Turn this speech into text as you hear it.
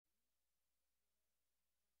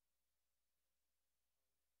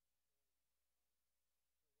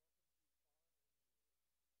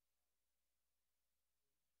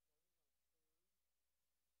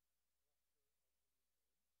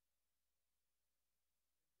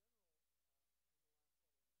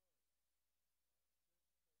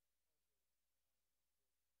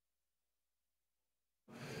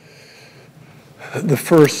the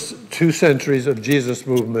first 2 centuries of Jesus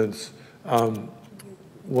movements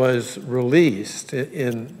was released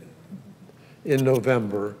in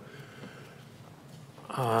November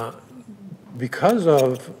because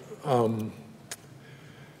of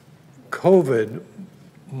COVID.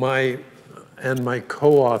 My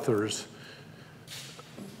co-authors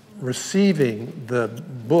receiving the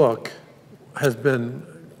book has been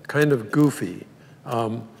kind of goofy.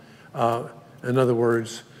 In other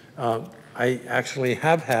words, I actually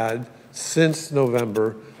have had, since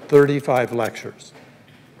November, 35 lectures.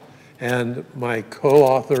 And my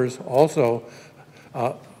co-authors also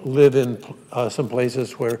live in some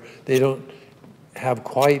places where they don't have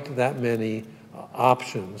quite that many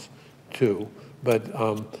options to, but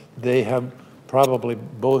they have probably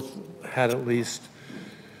both had at least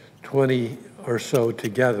 20 or so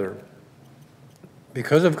together.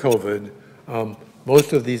 Because of COVID,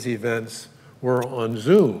 most of these events were on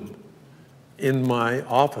Zoom in my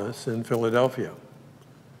office in Philadelphia.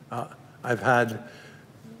 I've had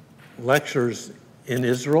lectures in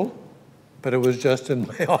Israel, but it was just in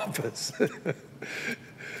my office.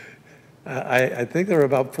 I think there were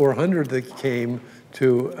about 400 that came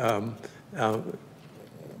to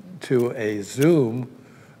a Zoom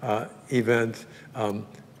event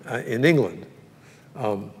in England.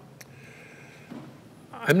 I'm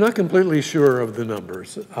not completely sure of the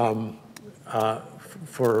numbers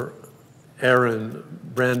for Aaron,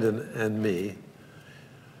 Brandon, and me.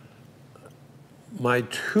 My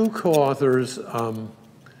 2 co-authors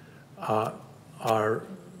are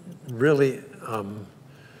really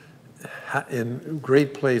in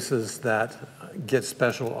great places that get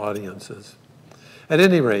special audiences. At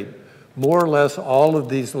any rate, more or less all of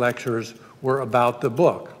these lectures were about the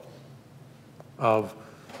book of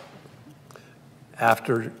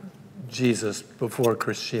After Jesus, Before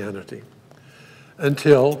Christianity,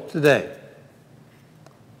 until today.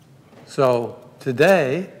 So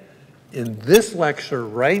today, in this lecture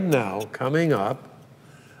right now, coming up,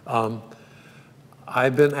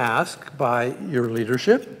 I've been asked by your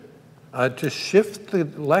leadership to shift the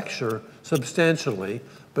lecture substantially,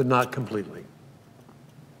 but not completely.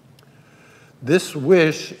 This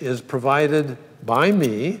wish is provided by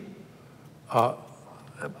me.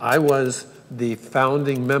 I was the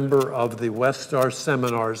founding member of the Westar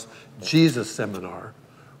Seminar's Jesus Seminar,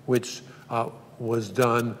 which was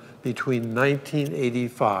done between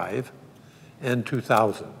 1985 and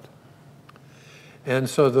 2000. And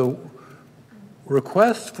so the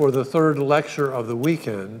request for the 3rd lecture of the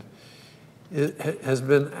weekend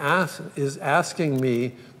is asking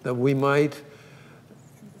me that we might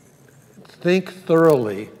think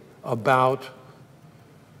thoroughly about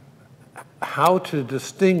how to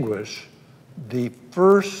distinguish the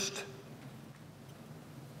first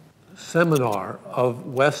seminar of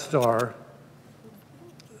Westar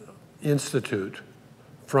Institute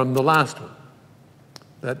from the last one.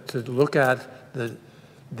 That to look at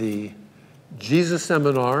the Jesus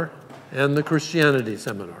Seminar and the Christianity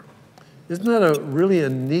Seminar. Isn't that really a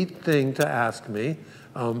neat thing to ask me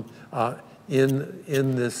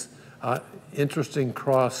in this interesting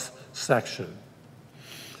cross section?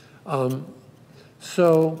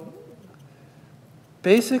 So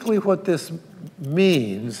basically what this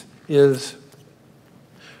means is,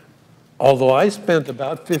 although I spent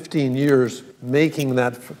about 15 years making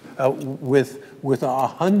that with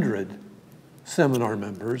 100 seminar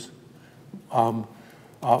members,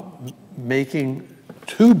 making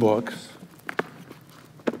 2 books,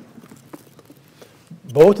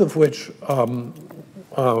 both of which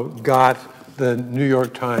got the New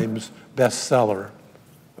York Times bestseller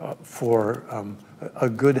for a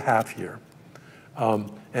good half year.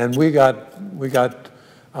 And we got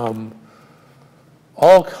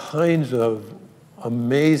all kinds of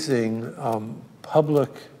amazing public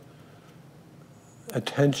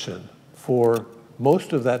attention for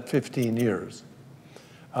most of that 15 years,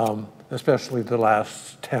 especially the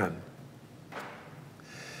last 10.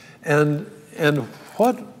 And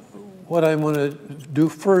what I want to do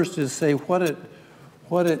first is say what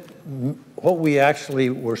we actually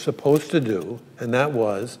were supposed to do, and that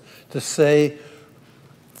was to say,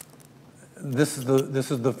 this is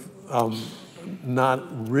the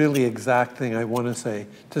not really exact thing I want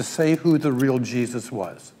to say who the real Jesus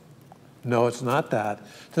was. No, it's not that.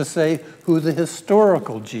 To say who the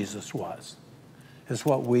historical Jesus was is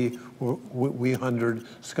what we 100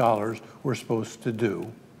 scholars were supposed to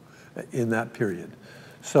do in that period.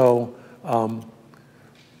 So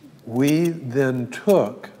we then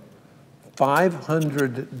took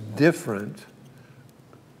 500 different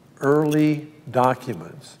early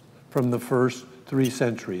documents from the first 3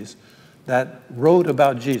 centuries that wrote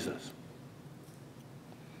about Jesus.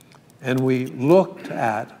 And we looked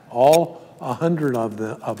at, all 100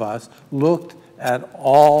 of us looked at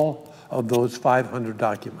all of those 500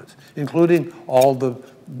 documents, including all the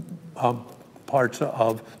parts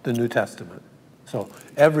of the New Testament. So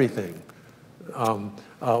everything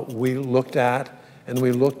we looked at, and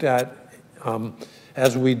we looked at,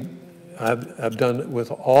 as we have done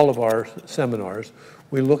with all of our seminars,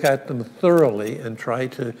 we look at them thoroughly and try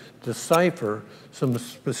to decipher some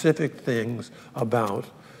specific things about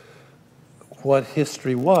what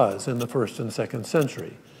history was in the 1st and 2nd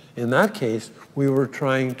century. In that case, we were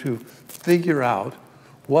trying to figure out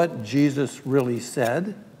what Jesus really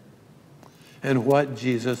said and what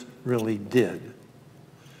Jesus really did.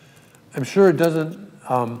 I'm sure it doesn't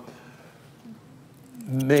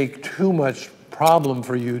make too much problem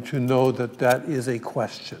for you to know that that is a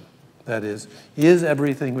question. That is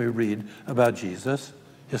everything we read about Jesus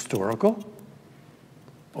historical,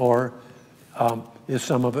 or is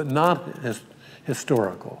some of it not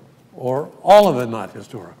historical, or all of it not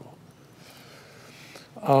historical?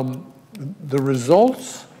 The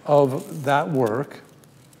results of that work,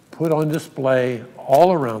 put on display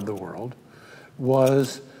all around the world,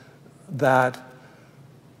 was that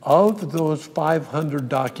of those 500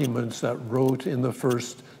 documents that wrote in the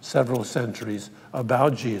first several centuries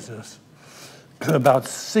about Jesus, about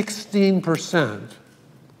 16%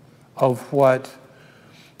 of what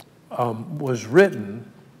was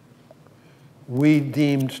written we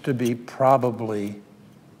deemed to be probably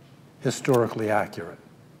historically accurate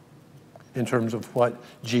in terms of what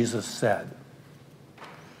Jesus said.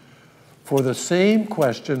 For the same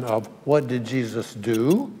question of what did Jesus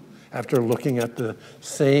do, after looking at the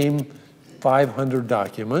same 500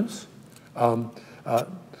 documents,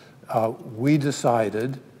 we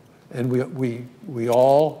decided, and we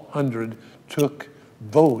all 100 took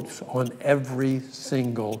votes on every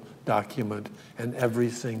single document and every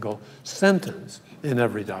single sentence in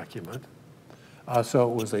every document. So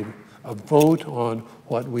it was a vote on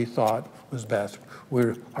what we thought was best.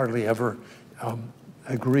 We hardly ever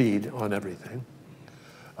agreed on everything.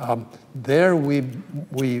 There we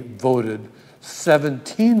voted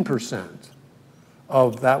 17%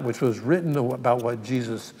 of that which was written about what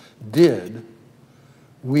Jesus did,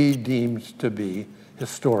 we deemed to be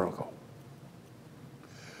historical.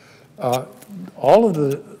 All of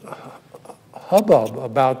the hubbub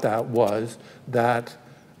about that was that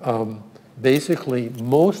basically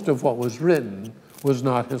most of what was written was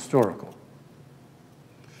not historical.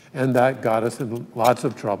 And that got us in lots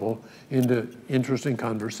of trouble, into interesting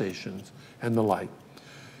conversations and the like.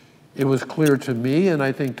 It was clear to me, and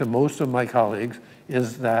I think to most of my colleagues,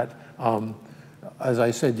 is that, as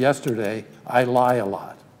I said yesterday, I lie a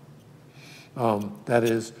lot. That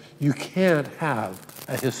is, you can't have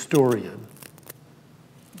a historian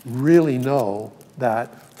really know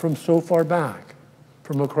that from so far back,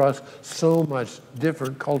 from across so much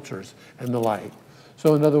different cultures and the like.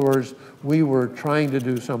 So in other words, we were trying to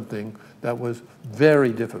do something that was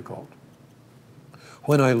very difficult.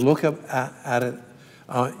 When I look at it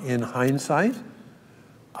in hindsight,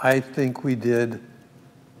 I think we did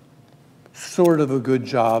sort of a good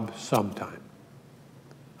job sometime.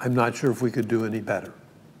 I'm not sure if we could do any better.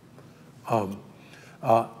 I'm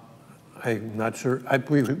not sure.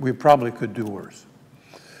 We probably could do worse.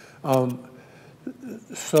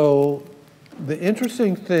 So the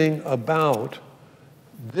interesting thing about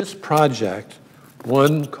this project,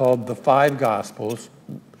 one called the Five Gospels,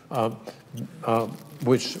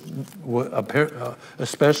 which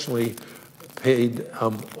especially paid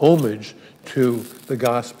homage to the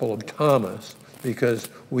Gospel of Thomas because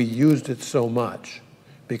we used it so much,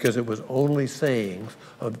 because it was only sayings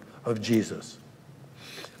of Jesus,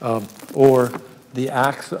 or the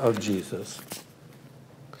Acts of Jesus.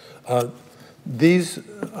 These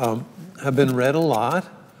have been read a lot,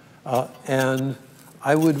 and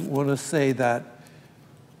I would want to say that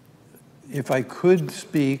if I could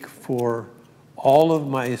speak for all of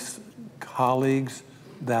my colleagues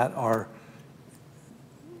that are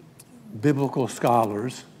biblical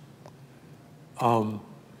scholars,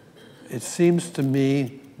 it seems to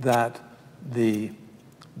me that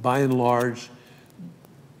by and large,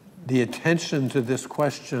 the attention to this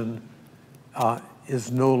question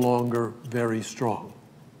is no longer very strong.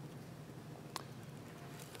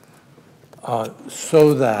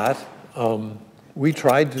 So that we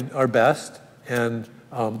tried our best, and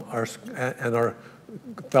our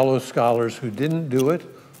fellow scholars who didn't do it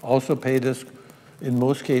also paid us, in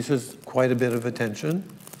most cases, quite a bit of attention,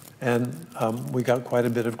 and we got quite a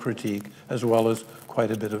bit of critique as well as quite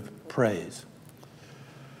a bit of praise.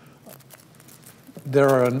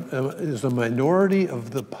 There is a minority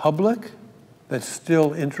of the public that's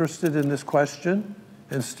still interested in this question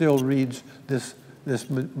and still reads this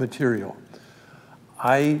material.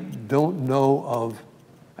 I don't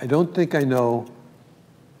think I know,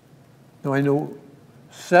 no, I know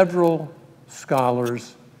several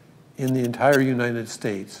scholars in the entire United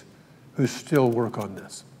States who still work on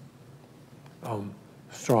this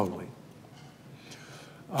strongly.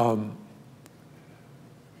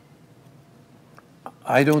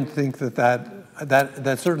 I don't think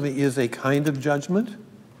that certainly is a kind of judgment,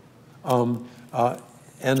 and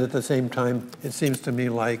at the same time, it seems to me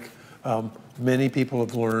like many people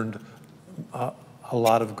have learned a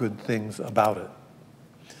lot of good things about it.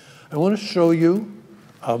 I want to show you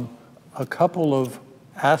a couple of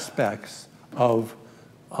aspects of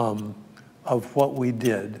what we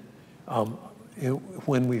did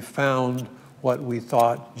when we found what we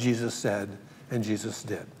thought Jesus said and Jesus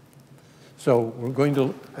did. So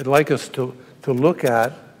I'd like us to look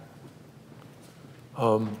at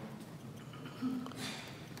I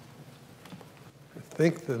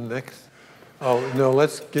think the next, oh no,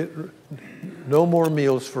 let's get, no more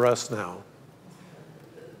meals for us now.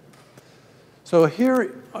 So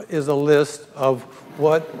here is a list of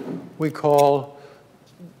what we call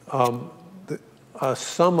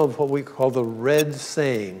some of what we call the red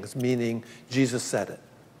sayings, meaning Jesus said it.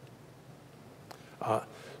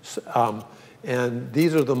 And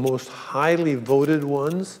these are the most highly voted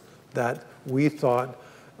ones that we thought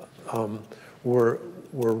were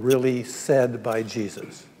really said by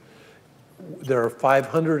Jesus. There are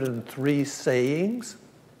 503 sayings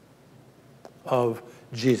of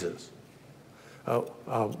Jesus.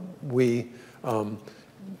 We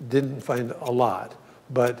didn't find a lot,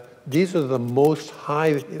 but these are the most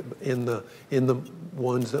high in the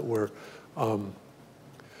ones that were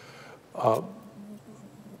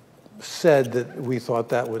said that we thought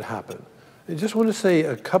that would happen. I just want to say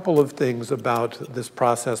a couple of things about this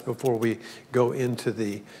process before we go into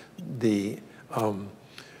the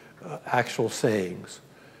actual sayings.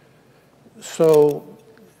 So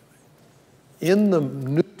in the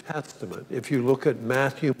New Testament, if you look at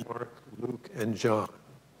Matthew, Mark, Luke, and John,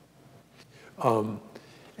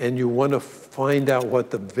 and you want to find out what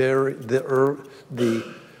the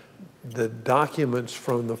documents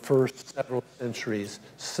from the first several centuries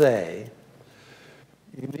say,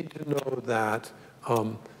 you need to know that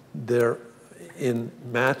there in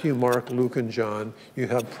Matthew, Mark, Luke, and John, you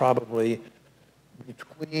have probably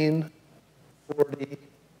between 40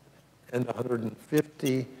 and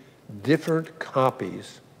 150 different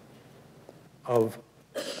copies of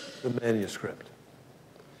the manuscript,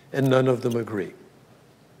 and none of them agree.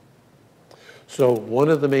 So one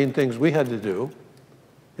of the main things we had to do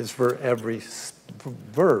is for every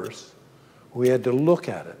verse, we had to look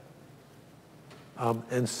at it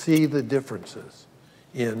and see the differences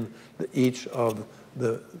in each of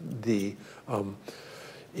the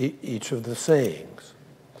sayings.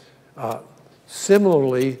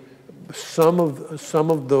 Similarly, some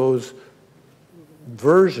of those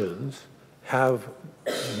versions have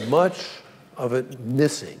much of it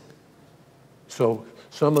missing. So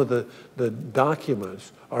some of the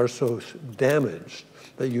documents are so damaged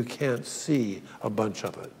that you can't see a bunch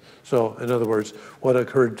of it. So in other words, what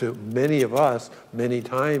occurred to many of us many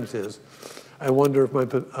times is, I wonder if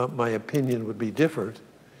my opinion would be different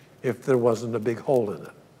if there wasn't a big hole in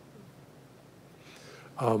it.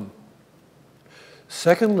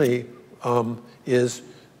 Secondly,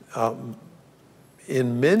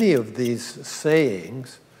 in many of these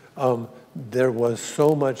sayings, there was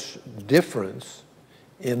so much difference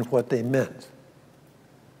in what they meant.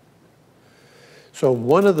 So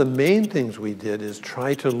one of the main things we did is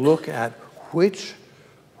try to look at which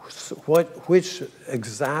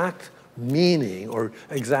exact meaning or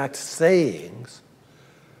exact sayings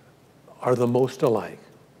are the most alike.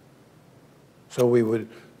 So we would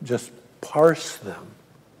just parse them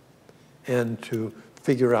and to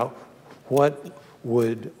figure out what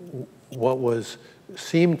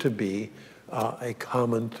seemed to be a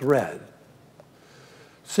common thread.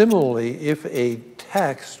 Similarly, if a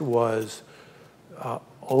text was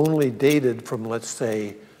only dated from, let's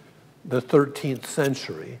say, the 13th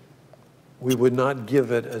century, we would not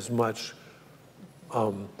give it as much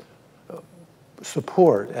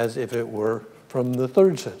support as if it were from the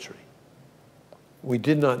 3rd century. We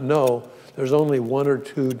did not know. There's only one or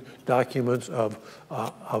two documents of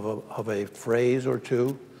a phrase or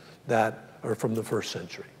two that are from the 1st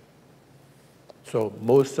century. So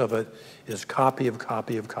most of it is copy of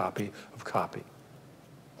copy of copy of copy.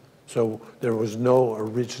 So there was no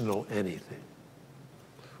original anything.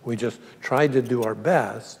 We just tried to do our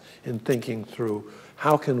best in thinking through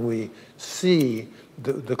how can we see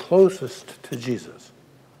the closest to Jesus?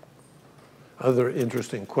 Other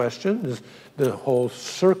interesting question is the whole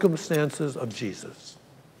circumstances of Jesus.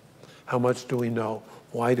 How much do we know?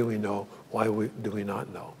 Why do we know? Why do we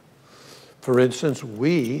not know? For instance,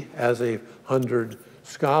 we, as 100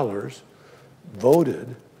 scholars,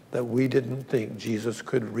 voted that we didn't think Jesus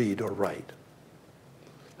could read or write.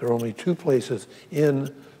 There are only two places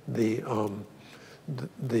in the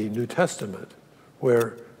New Testament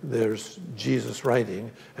where there's Jesus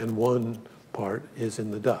writing, and one part is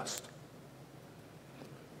in the dust.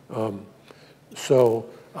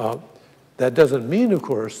 That doesn't mean, of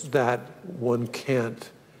course, that one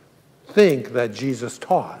can't think that Jesus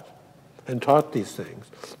taught these things.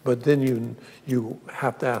 But then you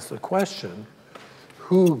have to ask the question,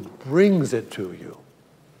 who brings it to you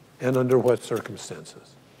and under what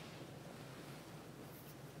circumstances?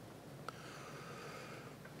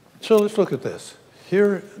 So let's look at this.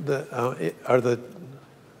 Here are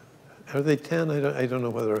they 10? I don't know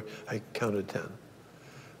whether I counted 10.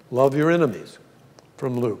 Love your enemies,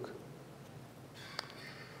 from Luke.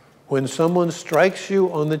 When someone strikes you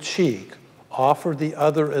on the cheek, offer the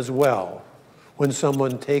other as well. When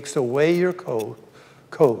someone takes away your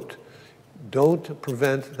coat, don't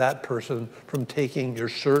prevent that person from taking your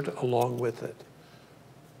shirt along with it.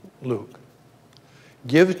 Luke.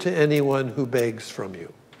 Give to anyone who begs from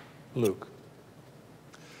you. Luke.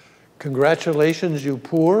 Congratulations, you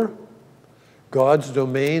poor. God's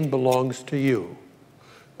domain belongs to you.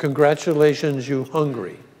 Congratulations, you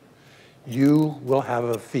hungry. You will have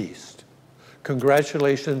a feast.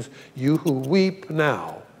 Congratulations, you who weep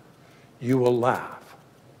now. You will laugh.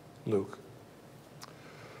 Luke.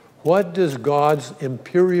 What does God's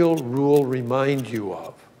imperial rule remind you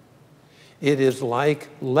of? It is like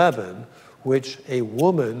leaven, which a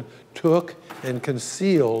woman took and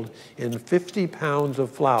concealed in 50 pounds of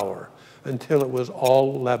flour until it was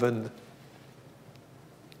all leavened.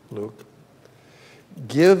 Luke.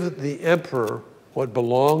 Give the emperor what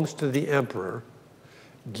belongs to the emperor.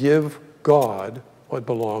 Give God what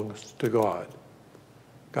belongs to God.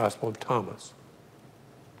 Gospel of Thomas.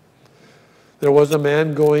 There was a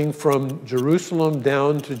man going from Jerusalem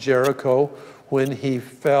down to Jericho when he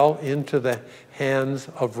fell into the hands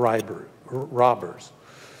of robbers.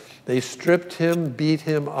 They stripped him, beat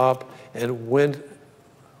him up, and went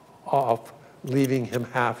off, leaving him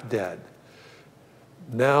half dead.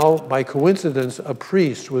 Now, by coincidence, a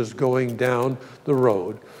priest was going down the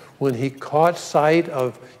road. When he caught sight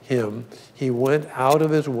of him, he went out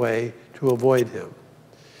of his way to avoid him.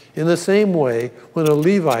 In the same way, when a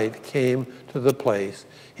Levite came to the place,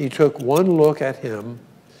 he took one look at him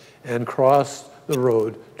and crossed the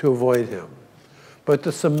road to avoid him. But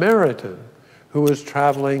the Samaritan, who was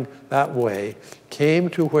traveling that way, came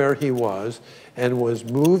to where he was and was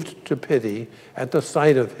moved to pity at the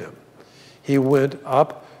sight of him. He went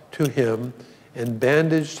up to him and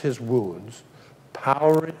bandaged his wounds,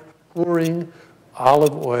 pouring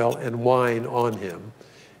olive oil and wine on him,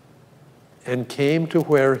 and came to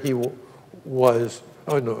where he was,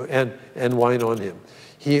 and wine on him.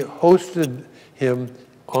 He hosted him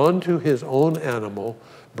onto his own animal,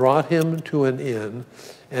 brought him to an inn,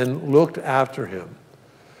 and looked after him.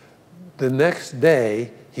 The next day,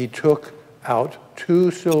 he took out 2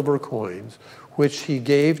 silver coins, which he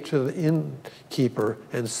gave to the innkeeper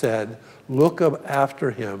and said, look up after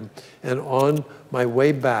him, and on my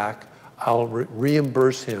way back, I'll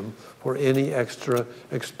reimburse him for any extra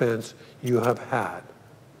expense you have had.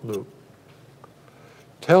 Luke.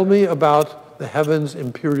 Tell me about the heaven's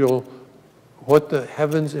imperial, what the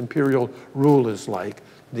heaven's imperial rule is like,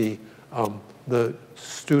 the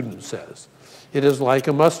student says. It is like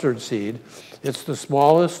a mustard seed. It's the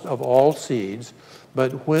smallest of all seeds,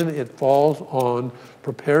 but when it falls on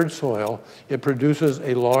prepared soil, it produces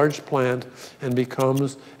a large plant and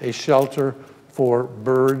becomes a shelter for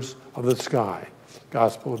birds of the sky.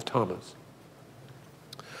 Gospel of Thomas.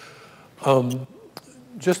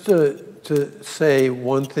 Just to say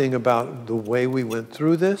one thing about the way we went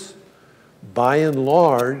through this, by and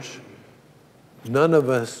large, none of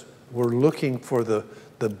us were looking for the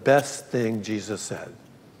best thing Jesus said.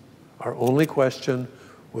 Our only question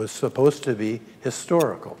was supposed to be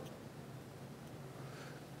historical.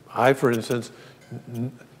 I, for instance,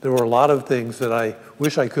 there were a lot of things that I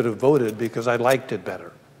wish I could have voted because I liked it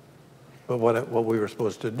better. But what we were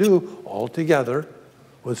supposed to do altogether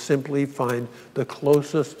was simply find the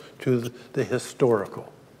closest to the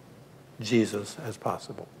historical Jesus as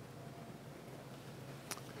possible.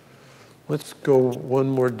 Let's go one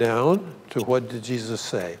more down to what did Jesus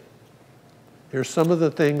say. Here's some of the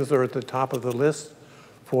things that are at the top of the list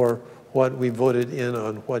for what we voted in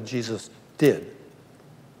on what Jesus did.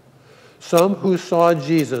 Some who saw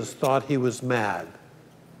Jesus thought he was mad.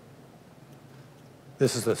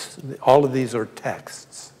 All of these are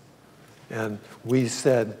texts. And we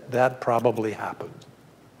said that probably happened,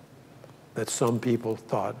 that some people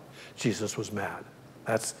thought Jesus was mad.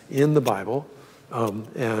 That's in the Bible,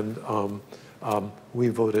 we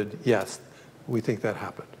voted yes, we think that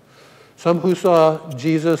happened. Some who saw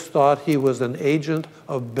Jesus thought he was an agent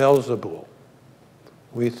of Beelzebul.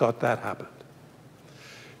 We thought that happened.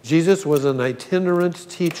 Jesus was an itinerant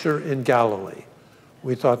teacher in Galilee.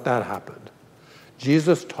 We thought that happened.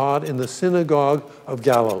 Jesus taught in the synagogue of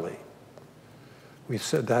Galilee. We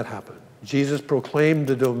said that happened. Jesus proclaimed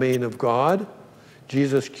the domain of God.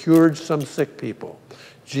 Jesus cured some sick people.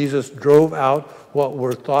 Jesus drove out what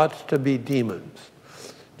were thought to be demons.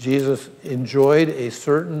 Jesus enjoyed a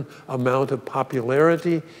certain amount of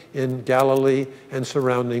popularity in Galilee and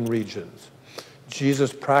surrounding regions.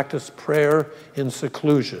 Jesus practiced prayer in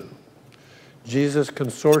seclusion. Jesus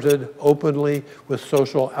consorted openly with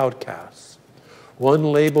social outcasts.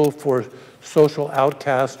 One label for social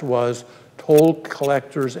outcast was toll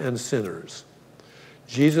collectors and sinners.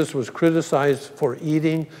 Jesus was criticized for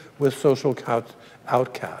eating with social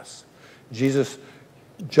outcasts. Jesus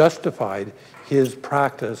justified his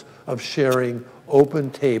practice of sharing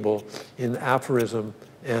open table in aphorism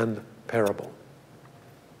and parable.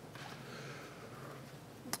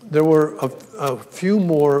 There were a few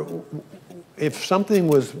more. If something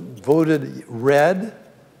was voted red,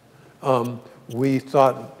 we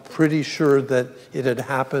thought pretty sure that it had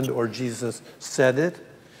happened or Jesus said it.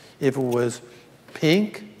 If it was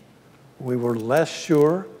pink, we were less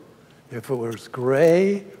sure. If it was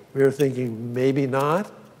gray, we were thinking maybe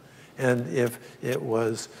not. And if it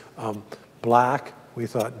was black, we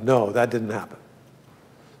thought, no, that didn't happen.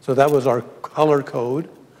 So that was our color code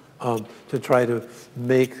to try to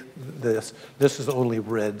make this. This is only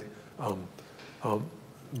red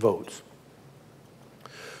votes.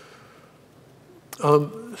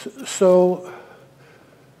 So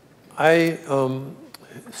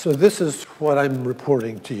this is what I'm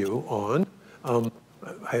reporting to you on.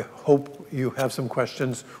 I hope you have some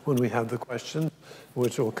questions when we have the questions,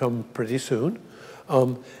 which will come pretty soon.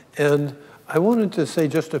 And I wanted to say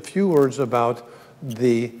just a few words about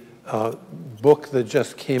the book that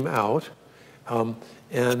just came out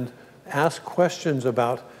and ask questions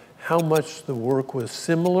about how much the work was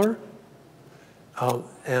similar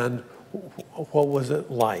and what was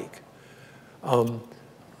it like.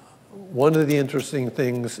 One of the interesting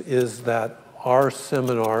things is that our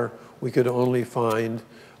seminar, we could only find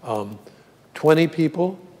 20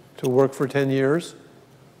 people to work for 10 years,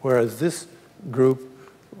 whereas this group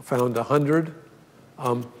found 100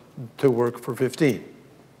 to work for 15.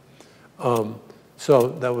 So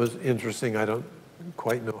that was interesting. I don't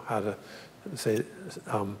quite know how to say,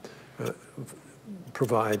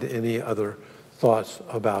 provide any other thoughts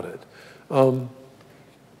about it.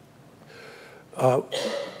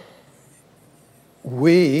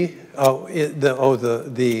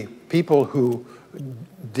 The people who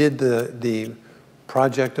did the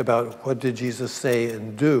project about what did Jesus say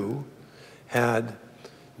and do had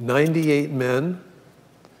 98 men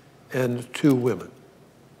and 2 women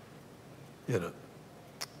in it.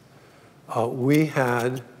 We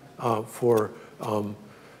had for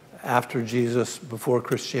after Jesus, before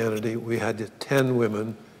Christianity, we had 10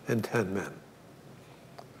 women and 10 men.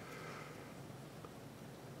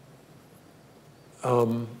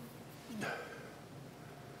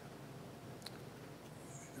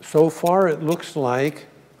 So far, it looks like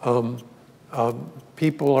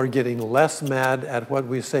people are getting less mad at what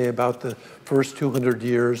we say about the first 200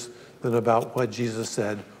 years than about what Jesus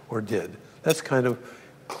said or did. That's kind of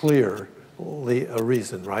clearly a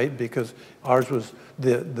reason, right? Because ours was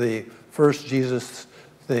the first Jesus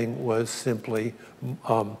thing was simply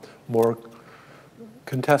more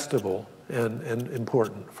contestable and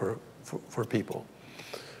important for people.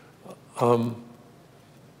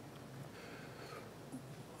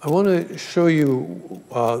 I want to show you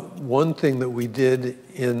one thing that we did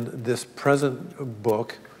in this present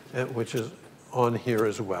book, which is on here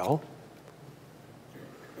as well.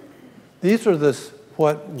 These are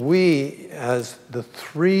what we, as the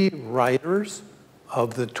 3 writers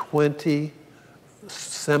of the 20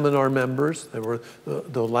 seminar members, there were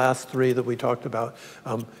the last 3 that we talked about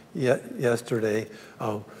yesterday,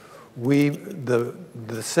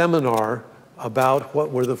 the seminar about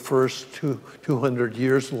what were the first 200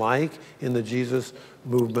 years like in the Jesus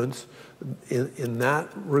movements. In that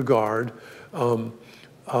regard,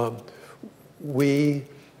 we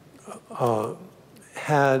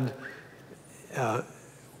had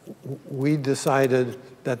we decided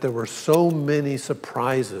that there were so many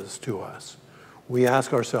surprises to us. We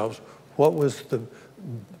asked ourselves, what was the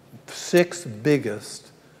 6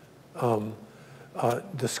 biggest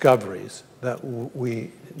discoveries that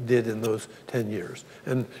we did in those 10 years?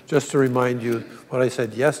 And just to remind you what I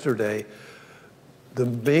said yesterday, the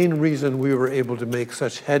main reason we were able to make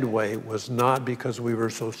such headway was not because we were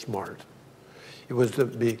so smart. It was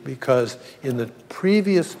because in the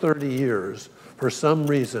previous 30 years, for some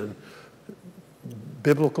reason,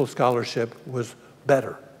 biblical scholarship was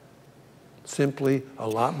better. Simply a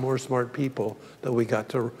lot more smart people that we got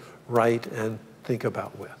to write and think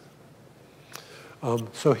about with.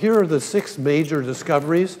 So here are the 6 major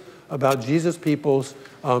discoveries about Jesus' peoples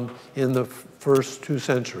in the first 2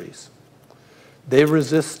 centuries. They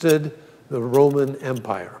resisted the Roman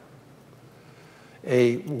Empire.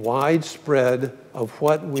 A widespread of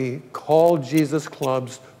what we call Jesus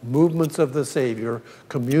clubs, movements of the Savior,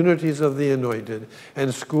 communities of the anointed,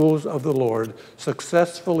 and schools of the Lord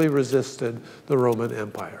successfully resisted the Roman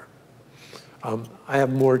Empire. I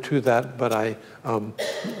have more to that, but I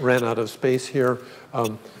ran out of space here.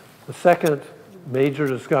 The second major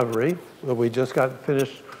discovery that we just got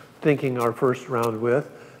finished thinking our first round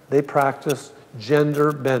with, they practiced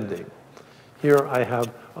gender bending. Here I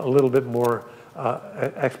have a little bit more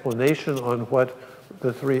explanation on what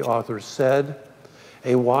the 3 authors said.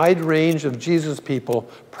 A wide range of Jesus' people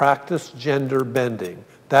practiced gender bending.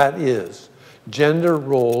 That is, gender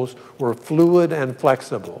roles were fluid and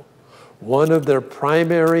flexible. One of their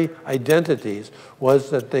primary identities was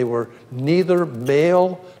that they were neither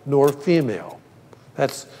male nor female.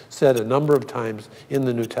 That's said a number of times in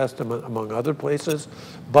the New Testament, among other places,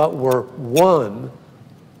 but were one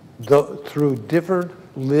through different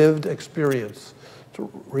lived experience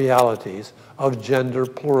realities of gender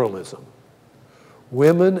pluralism.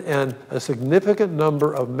 Women and a significant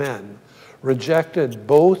number of men rejected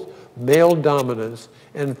both male dominance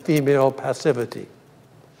and female passivity.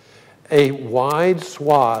 A wide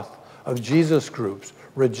swath of Jesus groups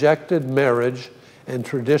rejected marriage and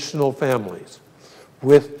traditional families,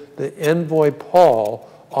 with the envoy Paul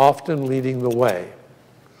often leading the way.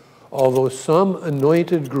 Although some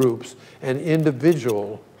anointed groups and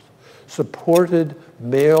individuals supported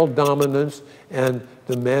male dominance and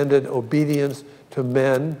demanded obedience to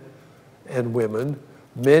men and women,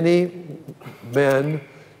 many men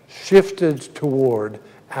shifted toward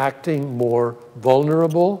acting more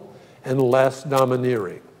vulnerable and less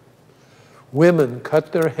domineering. Women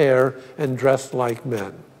cut their hair and dressed like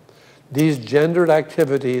men. These gendered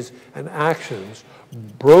activities and actions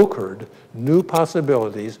brokered new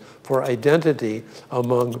possibilities for identity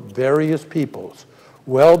among various peoples,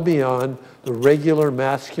 well beyond the regular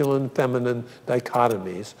masculine-feminine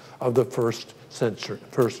dichotomies of the first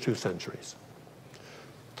 2 centuries.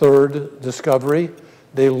 Third discovery,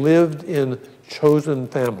 they lived in chosen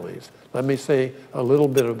families. Let me say a little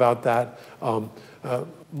bit about that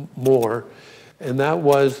more. And that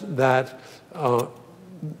was that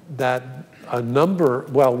a number,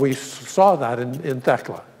 well, we saw that in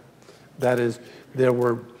Thecla. That is, there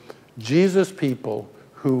were Jesus people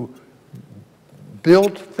who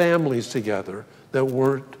built families together that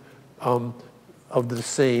weren't of the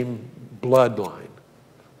same bloodline,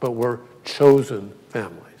 but were chosen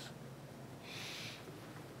families.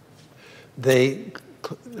 They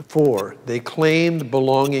claimed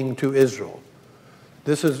belonging to Israel.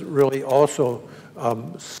 This is really also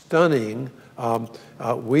stunning,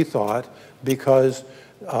 we thought, because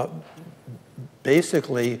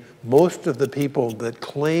basically most of the people that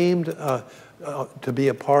claimed to be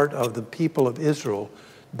a part of the people of Israel,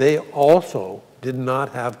 they also did not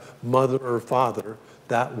have mother or father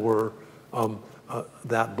that were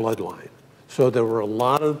that bloodline. So there were a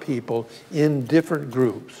lot of people in different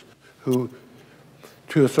groups who,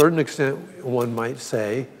 to a certain extent, one might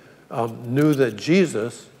say, knew that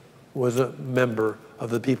Jesus was a member of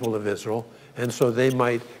the people of Israel, and so they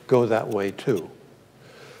might go that way too.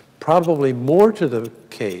 Probably more to the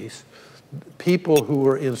case, people who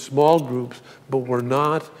were in small groups but were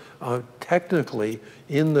not technically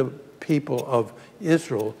in the people of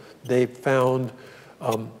Israel, they found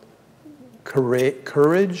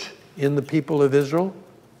courage in the people of Israel,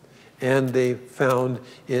 and they found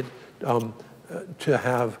it to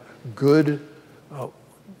have good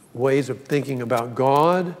ways of thinking about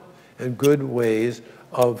God and good ways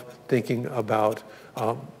of thinking about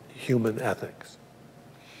human ethics.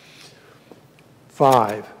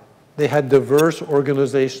 5, they had diverse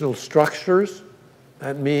organizational structures.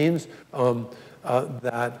 That means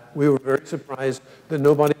that we were very surprised that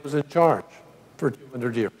nobody was in charge for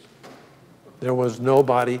 200 years. There was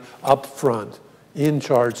nobody up front in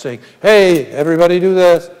charge saying, hey, everybody do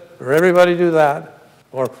this, or everybody do that,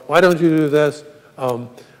 or why don't you do this?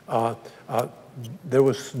 There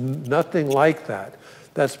was nothing like that.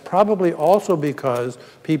 That's probably also because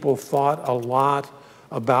people thought a lot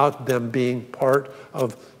about them being part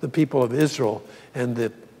of the people of Israel, and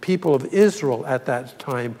the people of Israel at that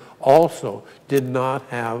time also did not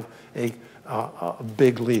have a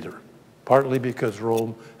big leader, partly because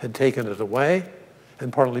Rome had taken it away,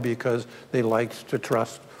 and partly because they liked to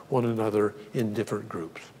trust one another in different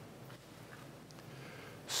groups.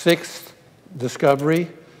 Sixth discovery,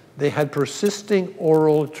 they had persisting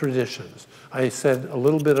oral traditions. I said a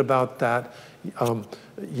little bit about that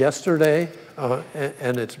yesterday,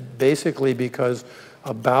 and it's basically because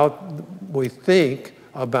we think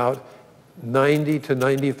about 90 to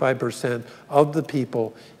 95% of the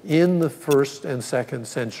people in the first and second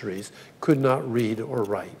centuries could not read or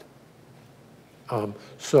write. And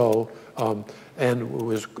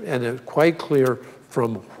it's quite clear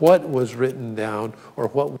from what was written down or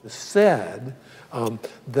what was said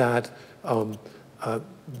that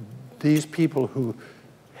these people who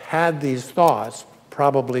had these thoughts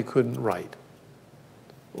probably couldn't write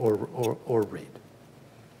or read.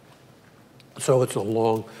 So it's a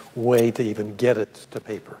long way to even get it to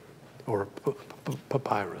paper or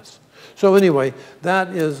papyrus. So anyway, that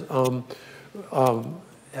is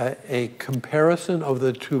a comparison of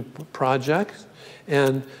the two projects.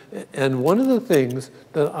 And one of the things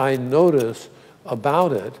that I noticed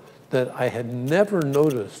about it that I had never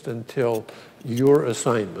noticed until your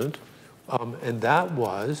assignment, and that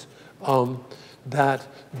was that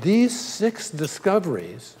these 6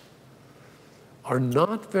 discoveries are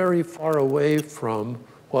not very far away from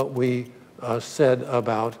what we said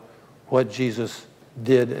about what Jesus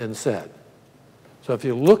did and said. So if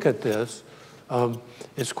you look at this,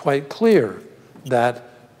 it's quite clear that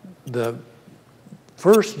the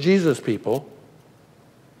first Jesus people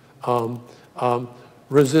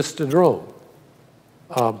resisted Rome.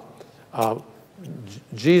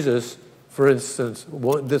 Jesus, for instance,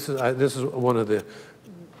 this is one of the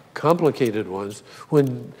complicated ones.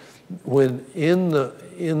 When in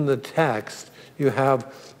the text you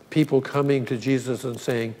have people coming to Jesus and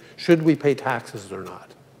saying, should we pay taxes or not?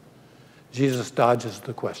 Jesus dodges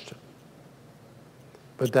the question.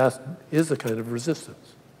 But that is a kind of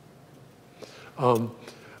resistance. And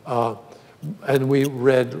we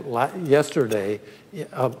read yesterday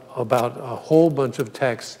about a whole bunch of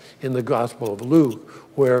texts in the Gospel of Luke,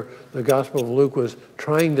 where the Gospel of Luke was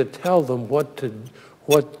trying to tell them what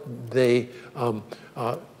they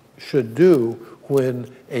should do when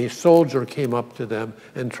a soldier came up to them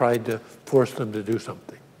and tried to force them to do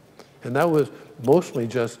something. And that was mostly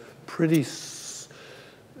just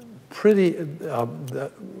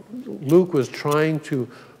Luke was trying to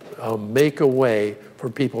make a way for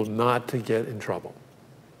people not to get in trouble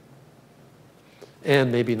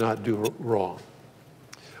and maybe not do wrong.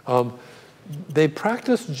 They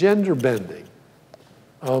practiced gender bending.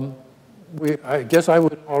 I guess I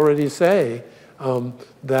would already say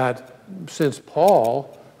that since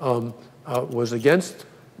Paul was against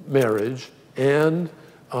marriage and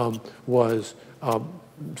was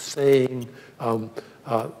saying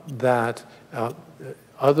that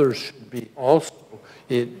others should be also,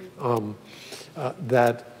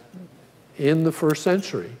 that in the first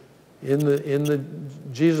century, in the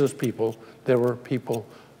Jesus people, there were people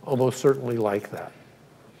almost certainly like that.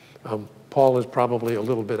 Paul is probably a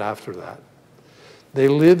little bit after that. They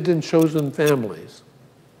lived in chosen families.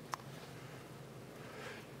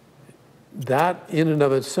 That in and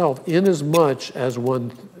of itself, inasmuch as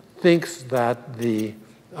one thinks that the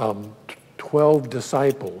 12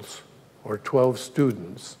 disciples or 12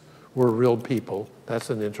 students were real people, that's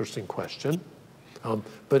an interesting question.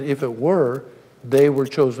 But if it were, they were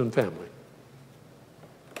chosen family.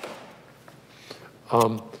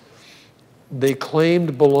 They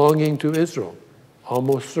claimed belonging to Israel,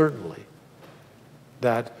 almost certainly.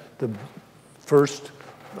 That the first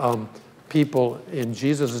people in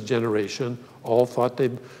Jesus' generation all thought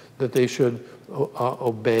that they should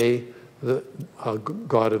obey the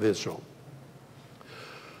God of Israel.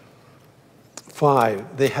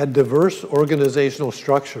 5, they had diverse organizational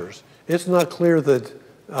structures. It's not clear that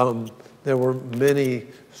there were many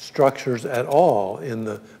structures at all in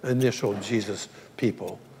the initial Jesus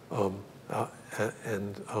people. So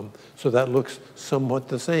that looks somewhat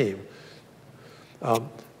the same.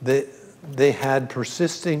 They had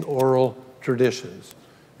persisting oral traditions.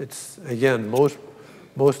 It's, again, most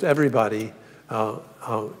everybody,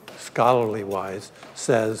 scholarly-wise,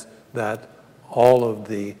 says that all of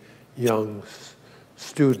the young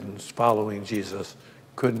students following Jesus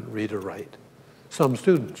couldn't read or write. some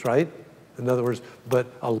students, right? In other words, but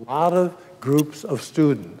a lot of groups of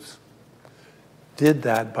students did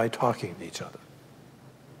that by talking to each other.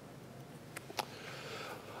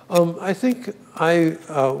 I think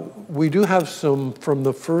we do have some, from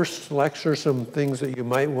the first lecture, some things that you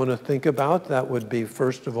might want to think about. That would be,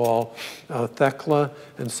 first of all, Thecla,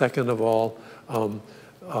 and second of all,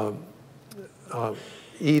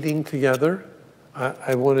 eating together.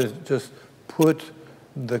 I want to just put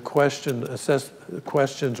the question, assess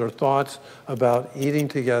questions or thoughts about eating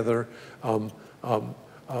together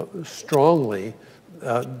strongly,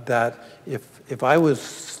 that if I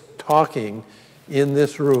was talking in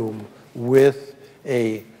this room with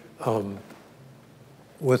a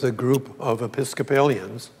group of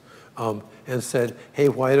Episcopalians and said, hey,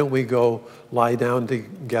 why don't we go lie down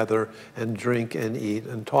together and drink and eat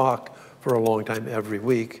and talk for a long time every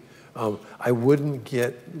week, I wouldn't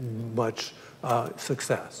get much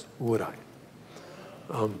success, would I?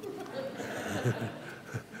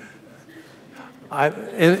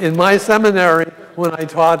 In my seminary, when I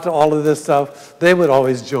taught all of this stuff, they would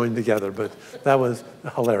always join together, but that was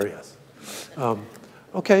hilarious.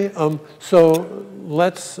 Okay, so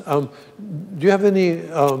let's, do you have any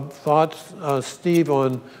thoughts, Steve,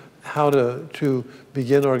 on how to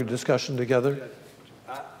begin our discussion together?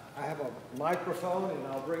 I have a microphone, and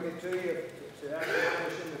I'll bring it to you to ask a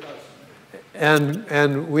question.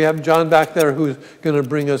 And we have John back there who's going to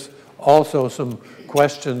bring us also some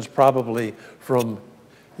questions, probably from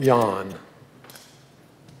Jan.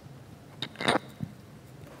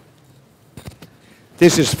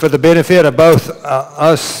 This is for the benefit of both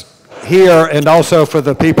us here and also for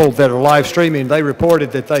the people that are live streaming. They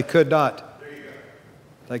reported that they could not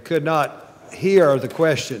hear the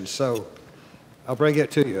questions, so I'll bring it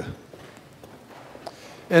to you.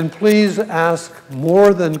 And please ask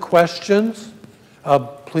more than questions.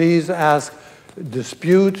 Please ask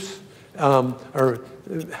disputes or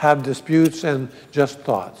have disputes and just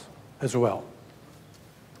thoughts as well.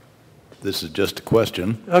 This is just a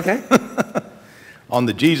question. Okay. On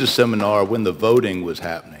the Jesus Seminar, when the voting was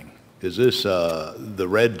happening, is this the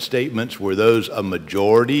red statements, were those a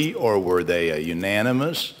majority or were they a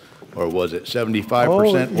unanimous, or was it 75%? Oh,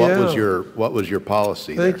 yeah. What was your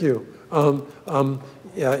policy Thank there? you.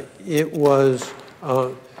 Yeah, it was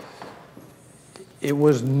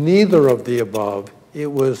neither of the above.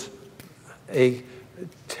 It was a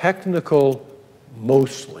technical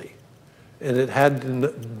mostly, and it had to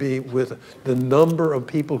be with the number of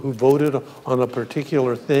people who voted on a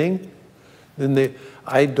particular thing. Then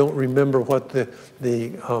I don't remember what the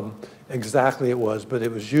exactly it was, but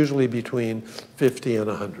it was usually between 50 and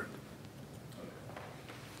 100.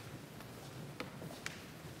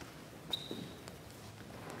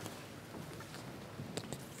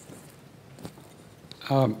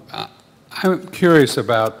 I'm curious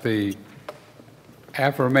about the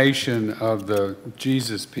affirmation of the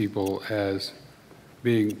Jesus people as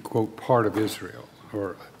being, quote, part of Israel.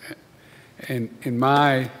 And in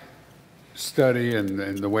my study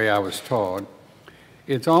and the way I was taught,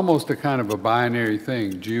 it's almost a kind of a binary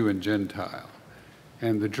thing, Jew and Gentile.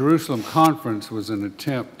 And the Jerusalem Conference was an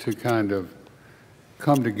attempt to kind of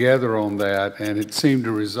come together on that, and it seemed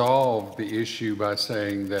to resolve the issue by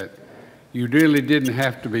saying that you really didn't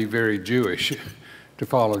have to be very Jewish to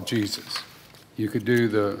follow Jesus. You could do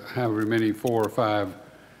the however many 4 or 5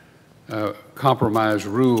 compromise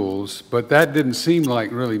rules, but that didn't seem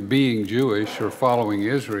like really being Jewish or following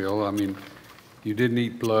Israel. I mean, you didn't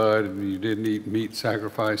eat blood, and you didn't eat meat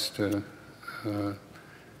sacrificed to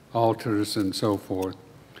altars and so forth.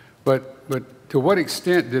 But to what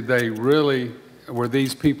extent did they really, were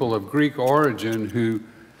these people of Greek origin who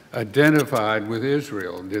identified with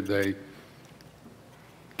Israel? Did they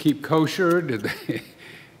keep kosher? Did they,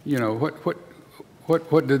 you know,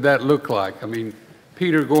 what did that look like? I mean,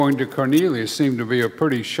 Peter going to Cornelius seemed to be a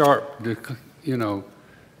pretty sharp, you know,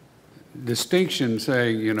 distinction,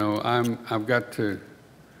 saying, you know, I've got to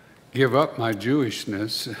give up my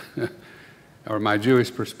Jewishness or my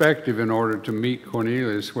Jewish perspective in order to meet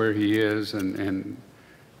Cornelius where he is, and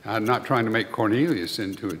I'm not trying to make Cornelius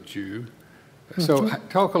into a Jew. So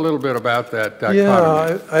talk a little bit about that dichotomy.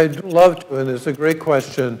 Yeah, I'd love to, and it's a great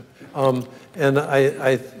question. And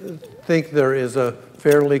I think there is a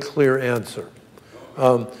fairly clear answer.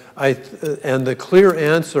 And the clear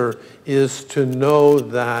answer is to know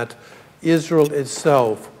that Israel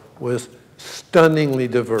itself was stunningly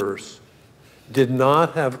diverse, did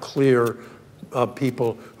not have clear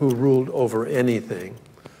people who ruled over anything.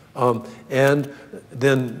 And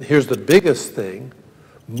then here's the biggest thing.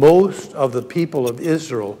 Most of the people of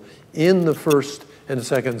Israel in the 1st and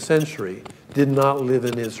 2nd century did not live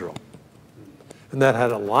in Israel. And that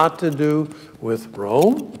had a lot to do with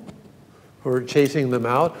Rome, who were chasing them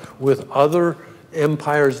out, with other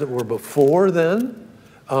empires that were before then.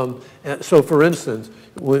 And so for instance,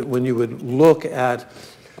 when you would look at,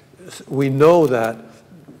 we know that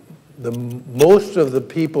most of the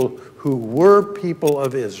people who were people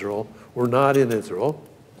of Israel were not in Israel.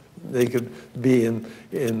 They could be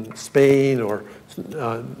in Spain or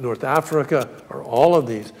North Africa or all of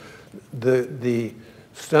these. The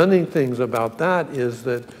stunning things about that is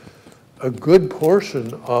that a good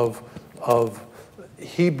portion of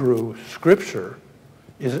Hebrew scripture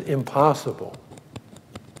is impossible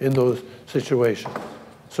in those situations.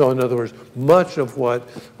 So in other words, much of what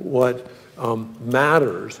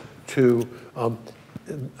matters to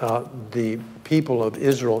the people of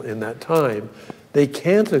Israel in that time, they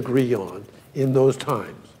can't agree on in those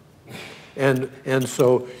times. And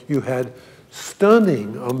so you had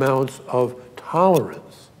stunning amounts of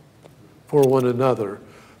tolerance for one another,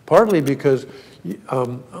 partly because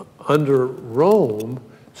under Rome,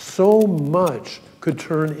 so much could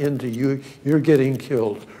turn into you're getting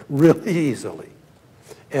killed really easily.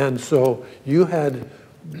 And so you had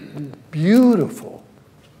beautiful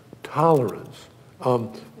tolerance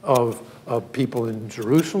of people in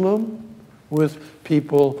Jerusalem with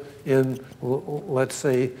people in, let's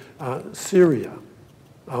say, Syria.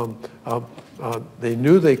 They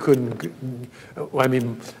knew they couldn't, I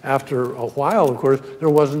mean, after a while, of course, there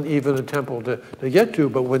wasn't even a temple to get to,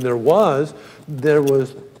 but when there was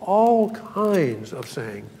all kinds of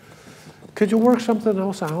saying, could you work something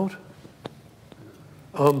else out?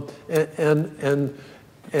 And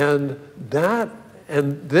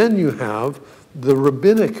then you have the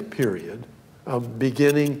rabbinic period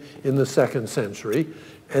beginning in the 2nd century,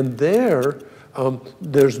 and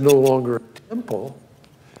there's no longer a temple,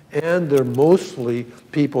 and they're mostly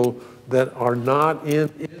people that are not in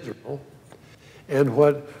Israel. And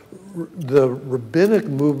what the rabbinic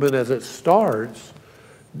movement as it starts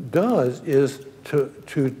does is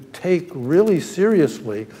to take really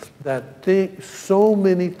seriously that so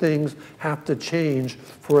many things have to change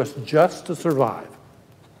for us just to survive.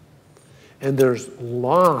 And there's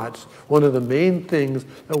lots. One of the main things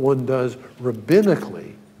that one does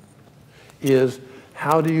rabbinically is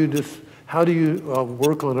how do you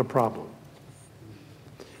work on a problem?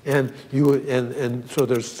 And so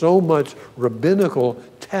there's so much rabbinical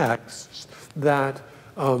texts that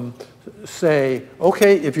say,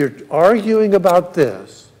 okay, if you're arguing about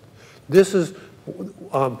this, this is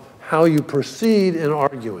how you proceed in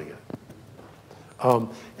arguing it.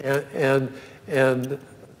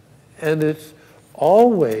 And it's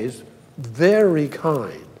always very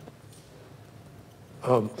kind.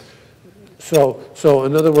 So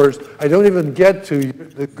in other words, I don't even get to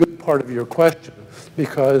the good part of your question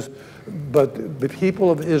but the people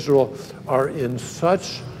of Israel are in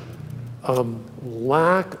such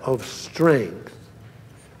lack of strength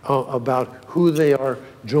about who they are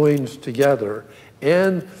joined together,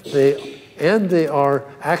 and they are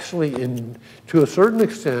actually, to a certain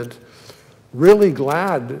extent, really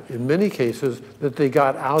glad in many cases that they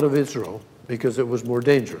got out of Israel because it was more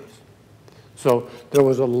dangerous. So there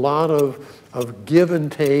was a lot of give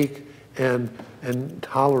and take and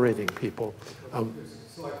tolerating people.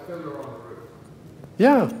 It's like Fiddler on the Roof.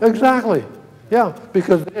 Yeah, exactly. Yeah,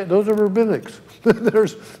 because those are rabbinics.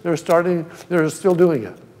 They're still doing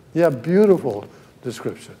it. Yeah, beautiful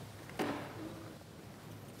description.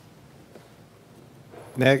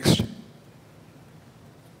 Next.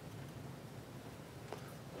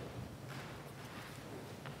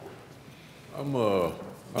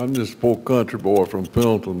 I'm just a poor country boy from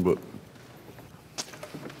Pendleton, but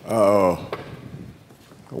I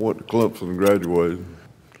went to Clemson and graduated.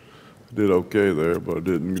 Did okay there, but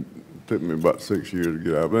it took me about 6 years to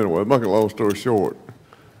get out. But anyway, making a long story short,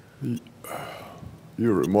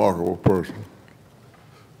 you're a remarkable person.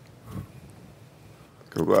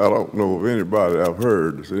 Because I don't know of anybody I've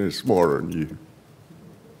heard that's any smarter than you.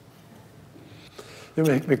 You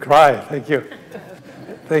make me cry. Thank you.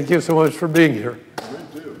 Thank you so much for being here. Me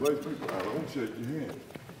too. Most people, I don't shake your hand.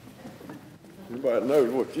 Anybody knows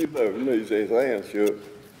what you know needs his hand shook.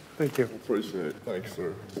 Thank you. Appreciate it. Thank you,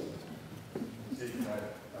 sir.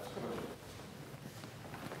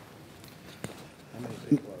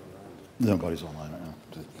 Nobody's online right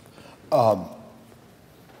now.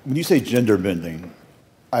 When you say gender bending,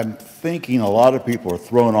 I'm thinking a lot of people are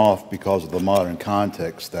thrown off because of the modern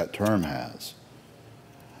context that term has.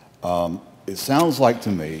 It sounds like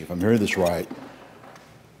to me, if I'm hearing this right,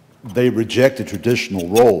 they rejected traditional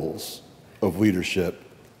roles of leadership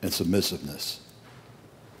and submissiveness.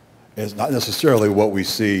 It's not necessarily what we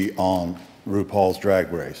see on RuPaul's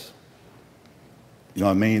Drag Race. You know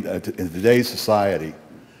what I mean? In today's society,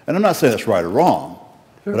 and I'm not saying that's right or wrong,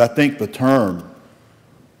 but I think the term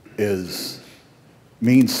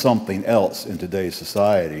means something else in today's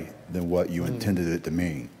society than what you intended it to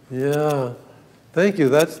mean. Yeah, thank you.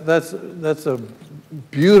 That's a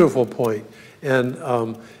beautiful point, and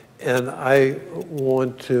I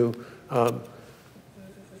want to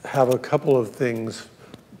have a couple of things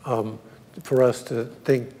for us to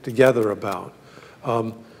think together about.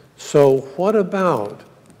 So what about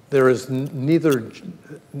there is neither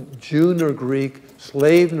Jew nor Greek,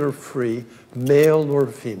 slave nor free, male nor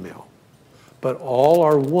female, but all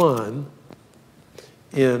are one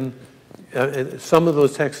in, and some of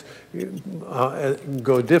those texts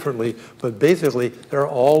go differently, but basically they're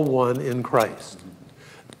all one in Christ.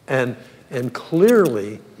 And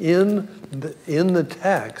clearly in the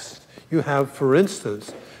text you have, for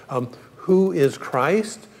instance, who is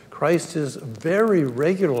Christ? Christ is very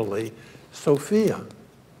regularly Sophia.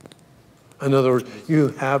 In other words, you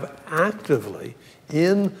have actively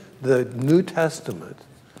in the New Testament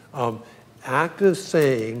active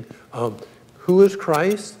saying, who is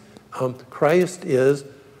Christ? Christ is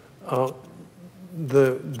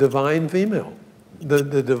the divine female,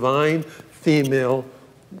 the divine female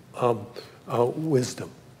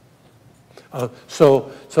wisdom.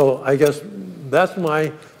 So I guess that's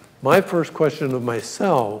my first question of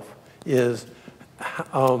myself is,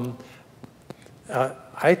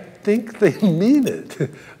 I think they mean it.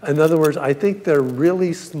 In other words, I think they're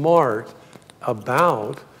really smart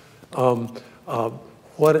about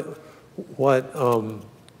what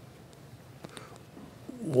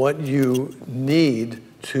you need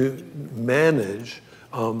to manage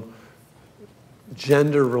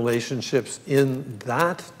gender relationships in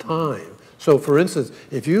that time. So for instance,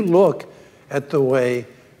 if you look at the way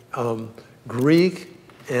Greek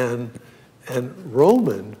and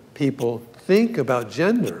Roman people think about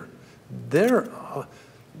gender, there are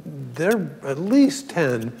at least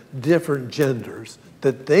 10 different genders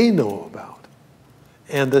that they know about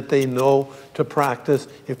and that they know to practice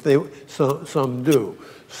if some do.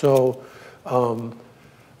 So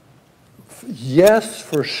yes,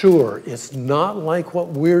 for sure, it's not like what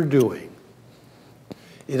we're doing.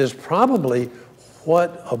 It is probably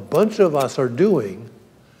what a bunch of us are doing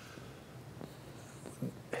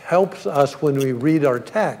helps us when we read our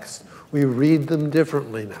texts. We read them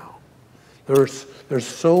differently now. There's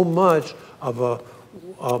so much of a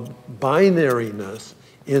binariness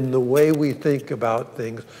in the way we think about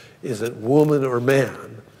things. Is it woman or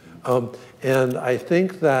man? And I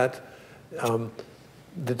think that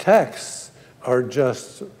the texts are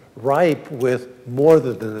just ripe with more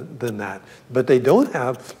than that. But they don't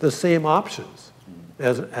have the same options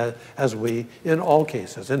as we in all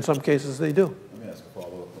cases. In some cases they do. Let me ask a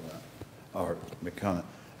follow-up on that, or make a comment.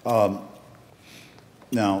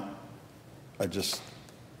 Now, I just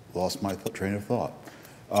lost my train of thought.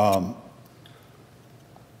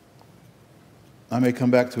 I may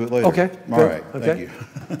come back to it later. Okay. All good. right. Okay. Thank you.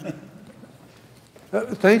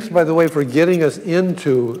 Thanks, by the way, for getting us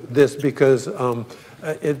into this, because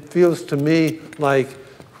it feels to me like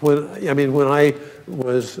when I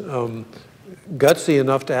was gutsy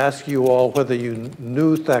enough to ask you all whether you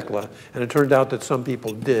knew Thecla, and it turned out that some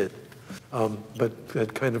people did, but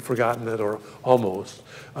had kind of forgotten it or almost.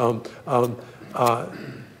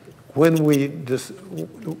 When we just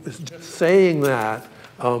saying that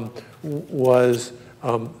was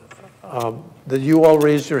that you all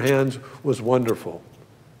raised your hands was wonderful,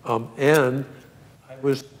 and I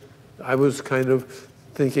was kind of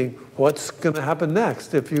thinking, what's going to happen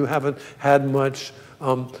next if you haven't had much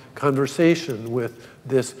conversation with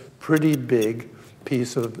this pretty big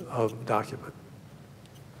piece of document?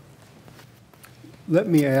 Let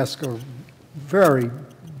me ask a very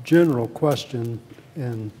general question,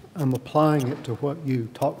 and I'm applying it to what you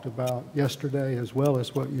talked about yesterday as well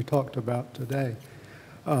as what you talked about today.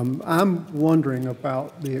 I'm wondering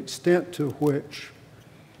about the extent to which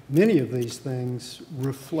many of these things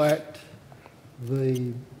reflect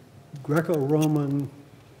the Greco-Roman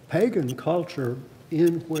pagan culture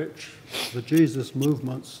in which the Jesus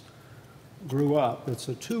movements grew up. It's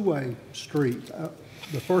a two-way street.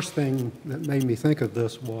 The first thing that made me think of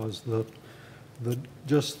this was the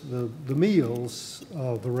meals,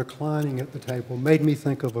 the reclining at the table, made me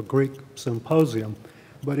think of a Greek symposium.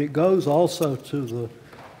 But it goes also to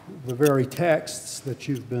the very texts that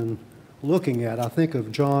you've been looking at. I think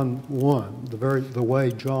of John 1, the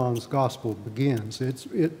way John's gospel begins.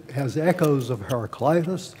 It has echoes of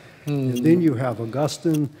Heraclitus, and then you have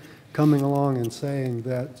Augustine coming along and saying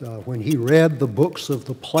that when he read the books of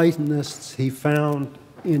the Platonists, he found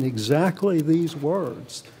in exactly these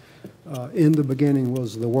words in the beginning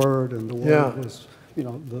was the Word, and the Word Yeah. was,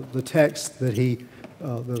 the text that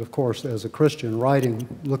that of course, as a Christian writing,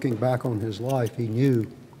 looking back on his life, he knew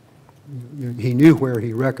where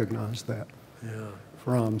he recognized that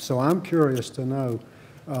from. So I'm curious to know,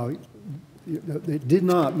 it did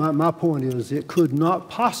not, my point is, it could not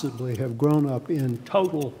possibly have grown up in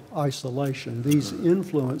total isolation. These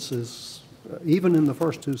influences, even in the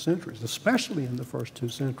first 2 centuries, especially in the first 2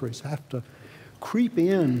 centuries, have to creep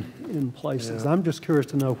in places. Yeah. I'm just curious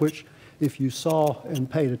to know if you saw and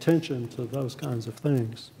paid attention to those kinds of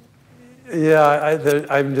things. Yeah,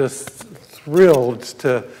 I'm just thrilled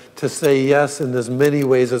to say yes in as many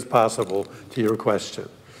ways as possible to your question.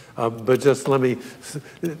 But just let me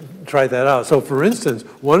try that out. So for instance,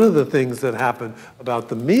 one of the things that happened about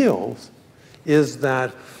the meals is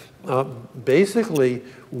that basically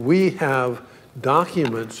we have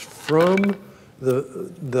documents from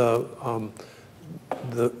the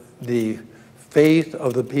faith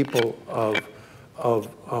of the people of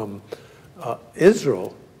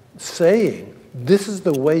Israel saying, this is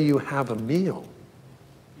the way you have a meal.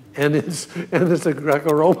 And it's a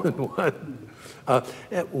Greco-Roman one.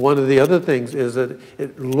 One of the other things is that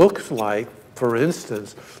it looks like, for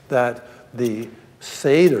instance, that the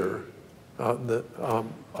Seder of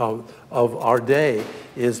our day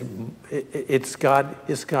it's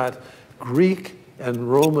got Greek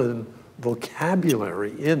and Roman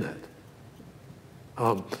vocabulary in it.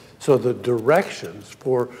 So the directions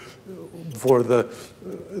for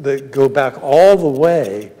that go back all the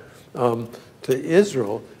way to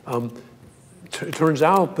Israel. It turns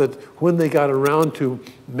out that when they got around to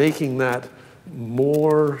making that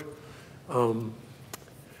more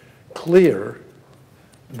clear,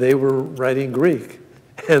 they were writing Greek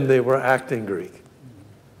and they were acting Greek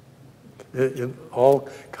in all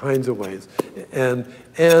kinds of ways. And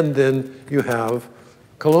then you have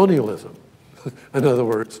colonialism. In other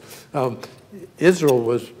words, Israel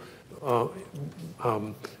was,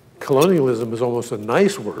 colonialism is almost a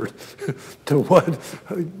nice word to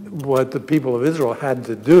what the people of Israel had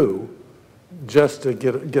to do just to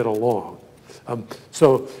get along.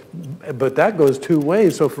 But that goes 2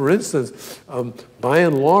 ways. So for instance, by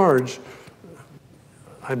and large,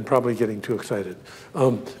 I'm probably getting too excited.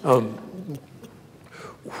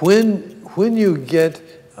 When you get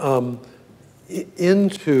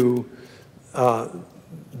into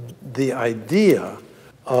the idea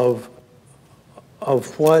of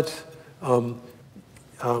what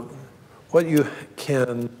you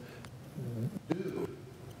can do,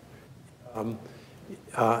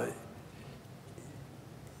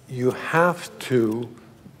 you have to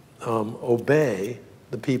obey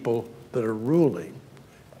the people that are ruling.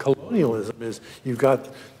 Colonialism is you've got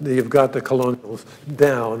the colonials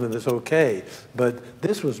down and it's okay, but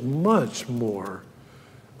this was much more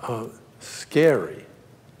scary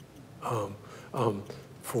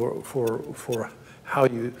for how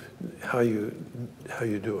you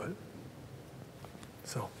do it.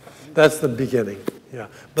 So that's the beginning. Yeah,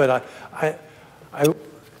 but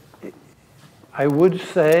I would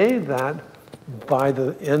say that by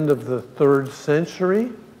the end of the 3rd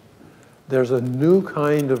century, there's a new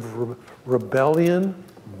kind of rebellion,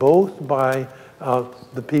 both by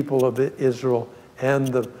the people of Israel and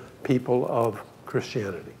the people of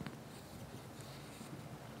Christianity.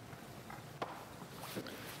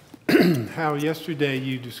 Hal, yesterday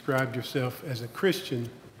you described yourself as a Christian,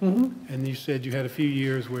 and you said you had a few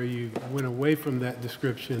years where you went away from that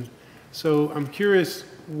description. So I'm curious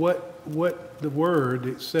what the word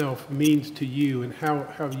itself means to you and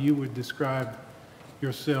how you would describe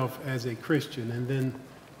yourself as a Christian. And then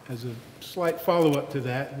as a slight follow-up to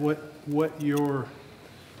that, what your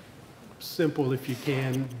simple, if you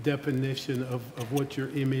can, definition of what your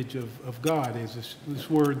image of God is, this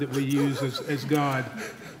word that we use as God.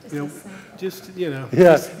 Just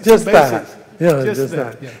that. Yeah, just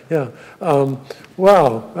that. Yeah.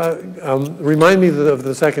 Remind me of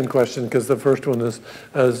the second question, because the first one is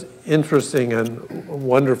interesting and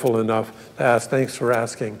wonderful enough to ask. Thanks for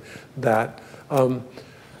asking that.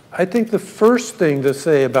 I think the first thing to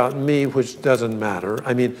say about me, which doesn't matter,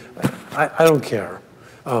 I mean, I don't care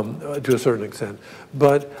to a certain extent,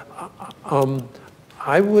 but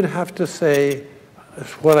I would have to say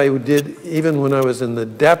what I did even when I was in the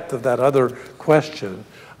depth of that other question.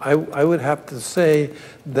 I would have to say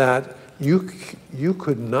that you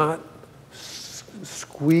could not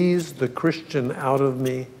squeeze the Christian out of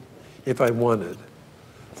me if I wanted,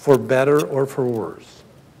 for better or for worse.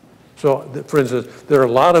 So, for instance, there are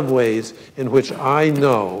a lot of ways in which I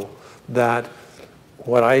know that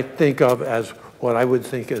what I think of as what I would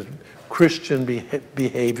think is Christian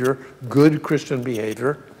behavior, good Christian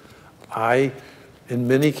behavior, I, in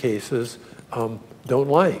many cases, don't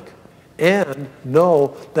like. And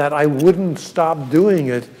know that I wouldn't stop doing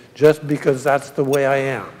it just because that's the way I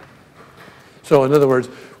am. So in other words,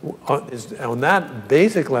 on that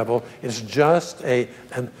basic level, it's just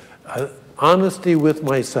an honesty with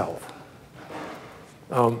myself.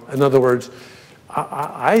 In other words,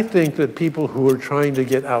 I think that people who are trying to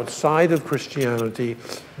get outside of Christianity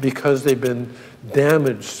because they've been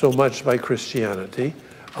damaged so much by Christianity,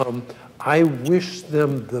 I wish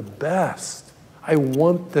them the best. I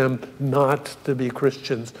want them not to be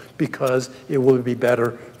Christians because it will be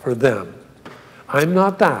better for them. I'm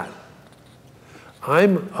not that.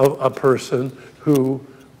 I'm a person who,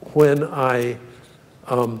 when I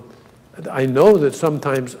know that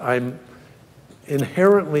sometimes I'm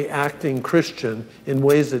inherently acting Christian in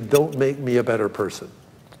ways that don't make me a better person.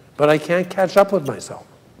 But I can't catch up with myself.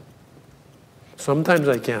 Sometimes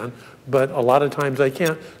I can, but a lot of times I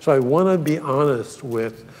can't. So I want to be honest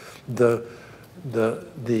with the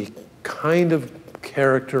kind of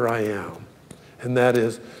character I am. And that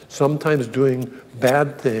is sometimes doing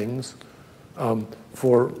bad things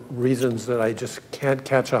for reasons that I just can't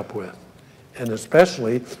catch up with. And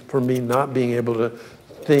especially for me not being able to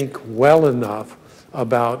think well enough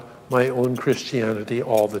about my own Christianity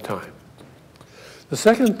all the time. The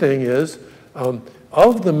second thing is,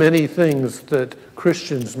 of the many things that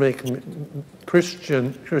Christianity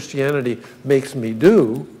makes me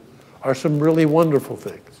do, are some really wonderful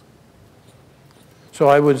things. So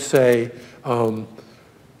I would say,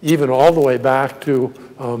 even all the way back to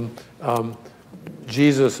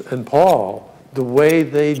Jesus and Paul, the way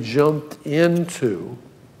they jumped into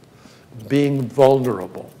being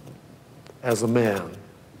vulnerable as a man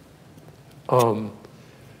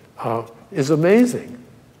is amazing.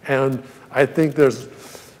 And I think there's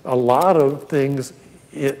a lot of things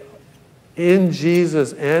in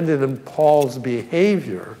Jesus and in Paul's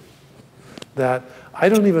behavior that I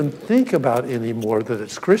don't even think about anymore that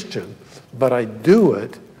it's Christian, but I do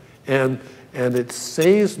it, and it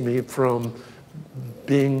saves me from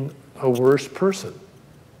being a worse person.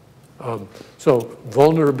 So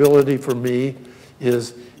vulnerability for me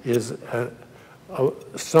is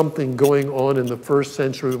something going on in the first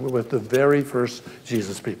century with the very first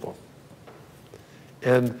Jesus people.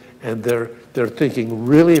 And they're thinking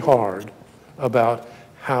really hard about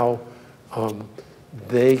how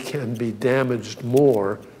they can be damaged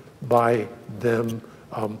more by them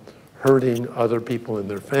hurting other people in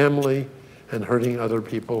their family and hurting other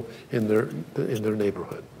people in their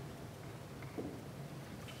neighborhood.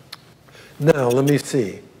 Now, let me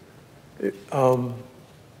see. The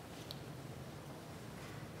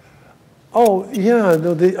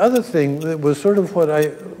other thing that was sort of what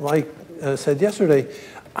I said yesterday,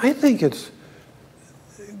 I think it's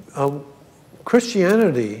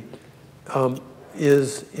Christianity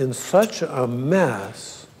is in such a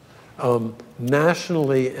mess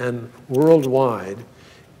nationally and worldwide.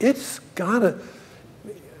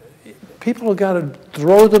 People have got to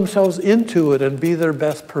throw themselves into it and be their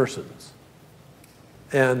best persons.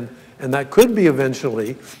 And that could be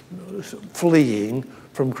eventually fleeing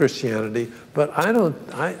from Christianity, but I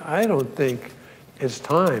don't think it's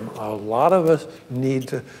time. A lot of us need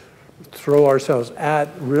to throw ourselves at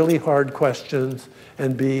really hard questions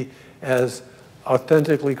and be as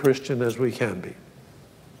authentically Christian as we can be,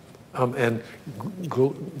 and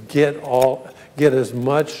get as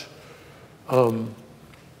much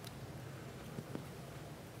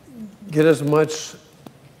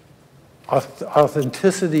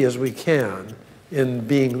authenticity as we can in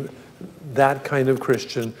being that kind of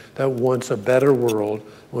Christian that wants a better world,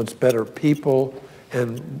 wants better people,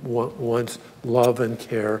 and wants love and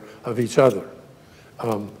care of each other.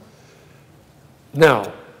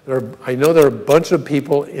 Now, I know there are a bunch of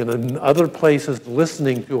people in other places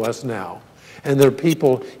listening to us now, and there are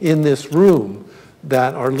people in this room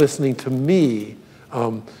that are listening to me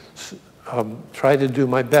try to do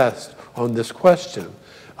my best on this question.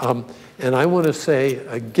 And I want to say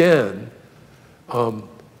again,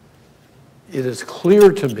 it is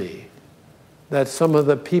clear to me that some of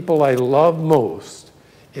the people I love most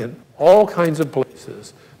in all kinds of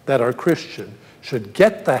places that are Christian should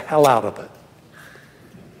get the hell out of it,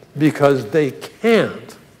 because they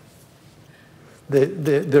can't.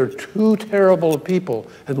 They're too terrible people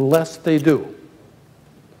unless they do.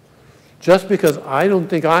 Just because I don't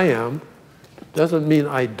think I am doesn't mean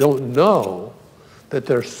I don't know that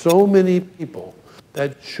there are so many people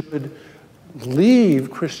that should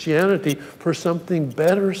leave Christianity for something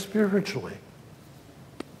better spiritually.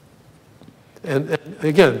 And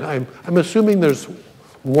again, I'm assuming there's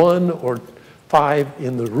 1 or 5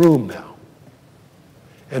 in the room now.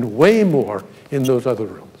 and way more in those other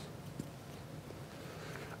rooms.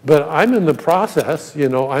 But I'm in the process, you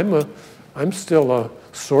know, I'm still a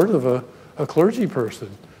sort of a clergy person.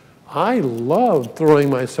 I love throwing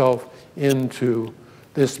myself into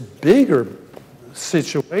this bigger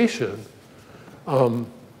situation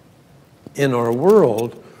in our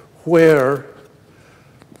world where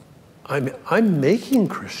I'm making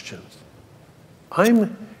Christians.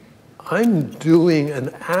 I'm doing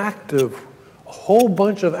a whole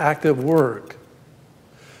bunch of active work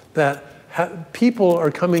that people are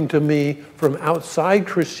coming to me from outside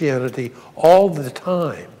Christianity all the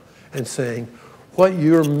time and saying, what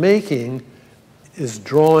you're making is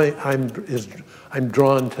drawing, I'm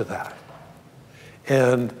drawn to that.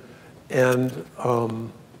 And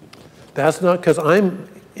that's not because I'm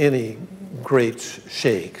any great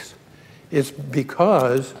shakes. It's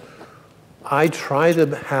because I try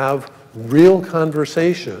to have real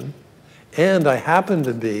conversation, and I happen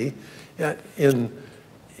to be in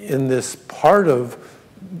this part of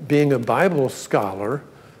being a Bible scholar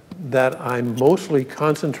that I'm mostly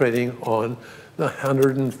concentrating on the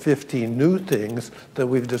 150 new things that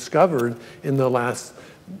we've discovered in the last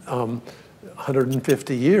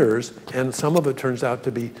 150 years, and some of it turns out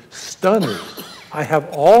to be stunning. I have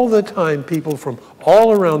all the time people from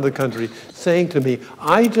all around the country saying to me,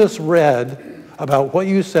 I just read about what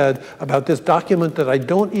you said about this document that I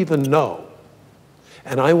don't even know,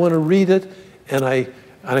 and I want to read it, and I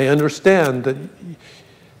understand that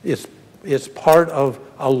it's part of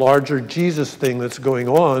a larger Jesus thing that's going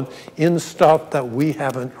on in stuff that we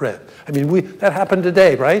haven't read. I mean, that happened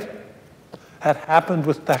today, right? That happened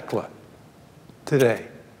with Thecla today.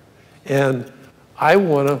 And I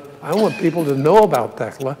want people to know about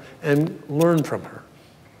Thecla and learn from her.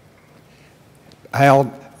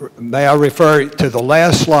 Hal, may I refer to the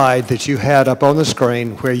last slide that you had up on the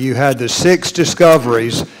screen where you had the 6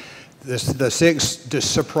 discoveries, the 6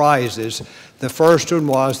 surprises. The first one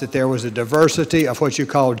was that there was a diversity of what you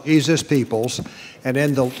call Jesus peoples, and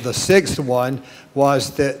then the 6th one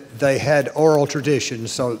was that they had oral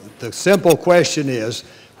traditions. So the simple question is,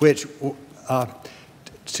 which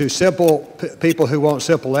to simple people who want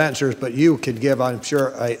simple answers, but you can give, I'm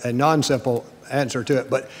sure, a non-simple answer to it,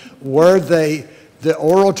 but were the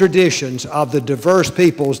oral traditions of the diverse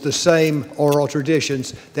peoples the same oral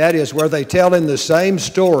traditions? That is, were they telling the same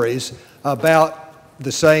stories about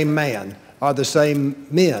the same man, or the same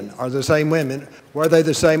men, or the same women? Were they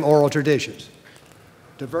the same oral traditions?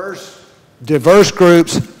 Diverse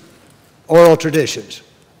groups, oral traditions.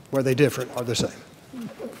 Were they different or the same?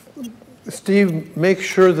 Steve, make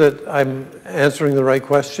sure that I'm answering the right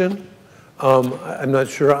question. I'm not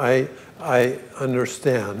sure I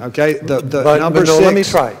understand. Okay, but number 6. Let me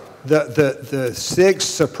try. The 6th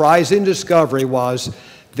surprising discovery was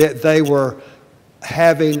that they were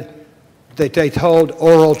having, that they told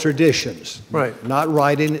oral traditions. Right. Not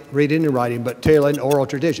reading and writing, but telling oral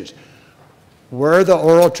traditions. Were the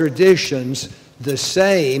oral traditions the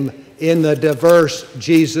same in the diverse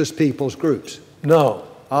Jesus people's groups? No.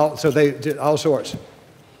 So they did all sorts.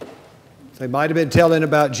 They might have been telling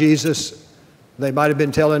about Jesus. They might have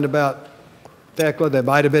been telling about Thecla. They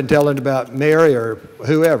might have been telling about Mary or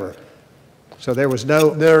whoever. So there was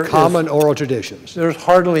no common oral traditions. There's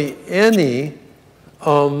hardly any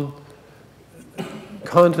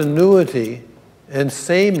continuity and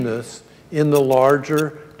sameness in the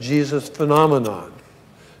larger Jesus phenomenon.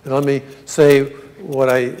 And let me say what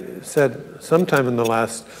I said sometime in the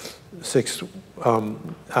last 6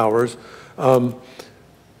 hours.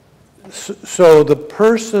 So the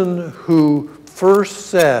person who first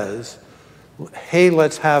says, hey,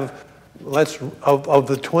 of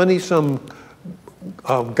the 20-some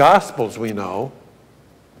Gospels we know,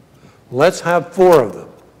 let's have 4 of them.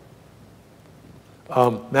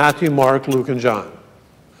 Matthew, Mark, Luke, and John.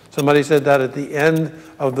 Somebody said that at the end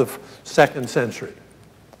of the 2nd century.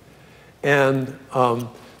 And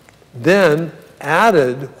then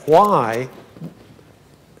added why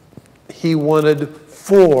he wanted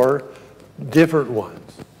 4 different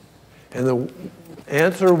ones. And the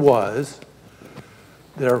answer was,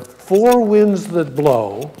 there are 4 winds that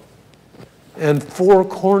blow and 4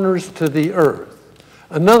 corners to the earth.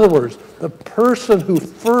 In other words, the person who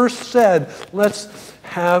first said, let's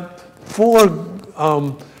have 4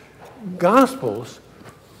 Gospels,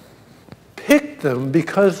 picked them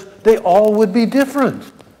because they all would be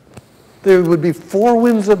different. There would be 4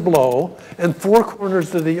 winds that blow, and 4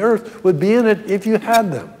 corners to the earth would be in it if you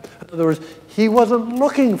had them. In other words, he wasn't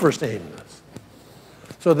looking for sameness.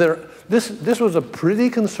 So this was a pretty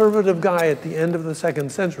conservative guy at the end of the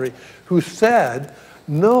 2nd century who said,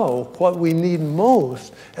 No, what we need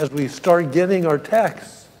most as we start getting our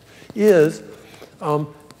texts is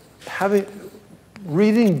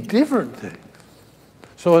reading different things.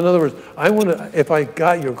 So in other words, if I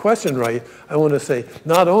got your question right, I want to say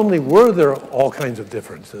not only were there all kinds of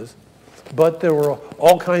differences, but there were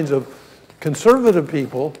all kinds of conservative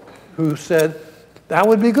people who said that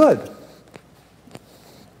would be good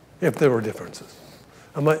if there were differences.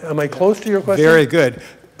 Am I close to your question? Very good.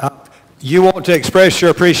 You want to express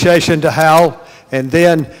your appreciation to Hal, and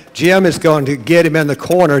then Jim is going to get him in the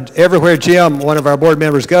corner. Everywhere Jim, one of our board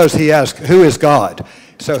members, goes, he asks, "Who is God?"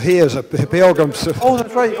 So he is a pilgrim. Oh,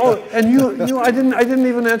 that's right. Oh, and I didn't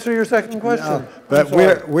even answer your second question. No, but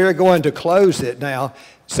we're going to close it now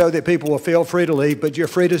so that people will feel free to leave, but you're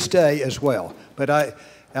free to stay as well. But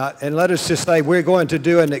and let us just say we're going to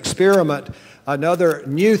do an experiment, another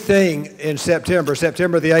new thing in September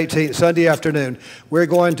the 18th, Sunday afternoon. We're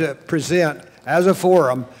going to present as a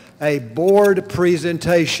forum a board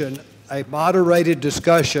presentation, a moderated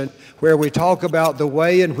discussion where we talk about the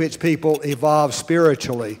way in which people evolve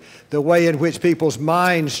spiritually, the way in which people's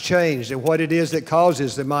minds change, and what it is that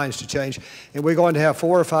causes the minds to change. And we're going to have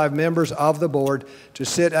 4 or 5 members of the board to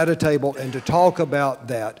sit at a table and to talk about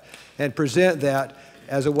that and present that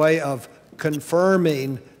as a way of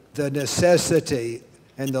confirming the necessity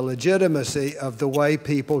and the legitimacy of the way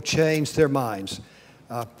people change their minds.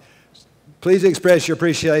 Please express your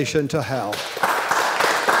appreciation to Hal.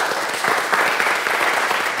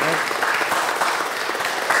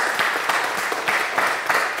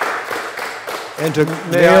 And to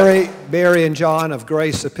Mary and John of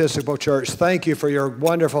Grace Episcopal Church, thank you for your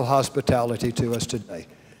wonderful hospitality to us today.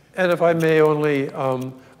 And if I may only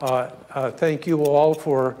thank you all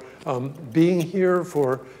for being here,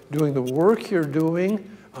 for doing the work you're doing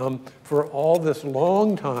for all this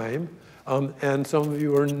long time. And some of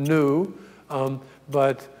you are new,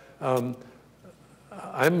 but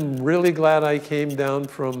I'm really glad I came down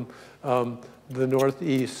from the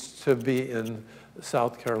Northeast to be in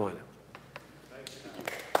South Carolina.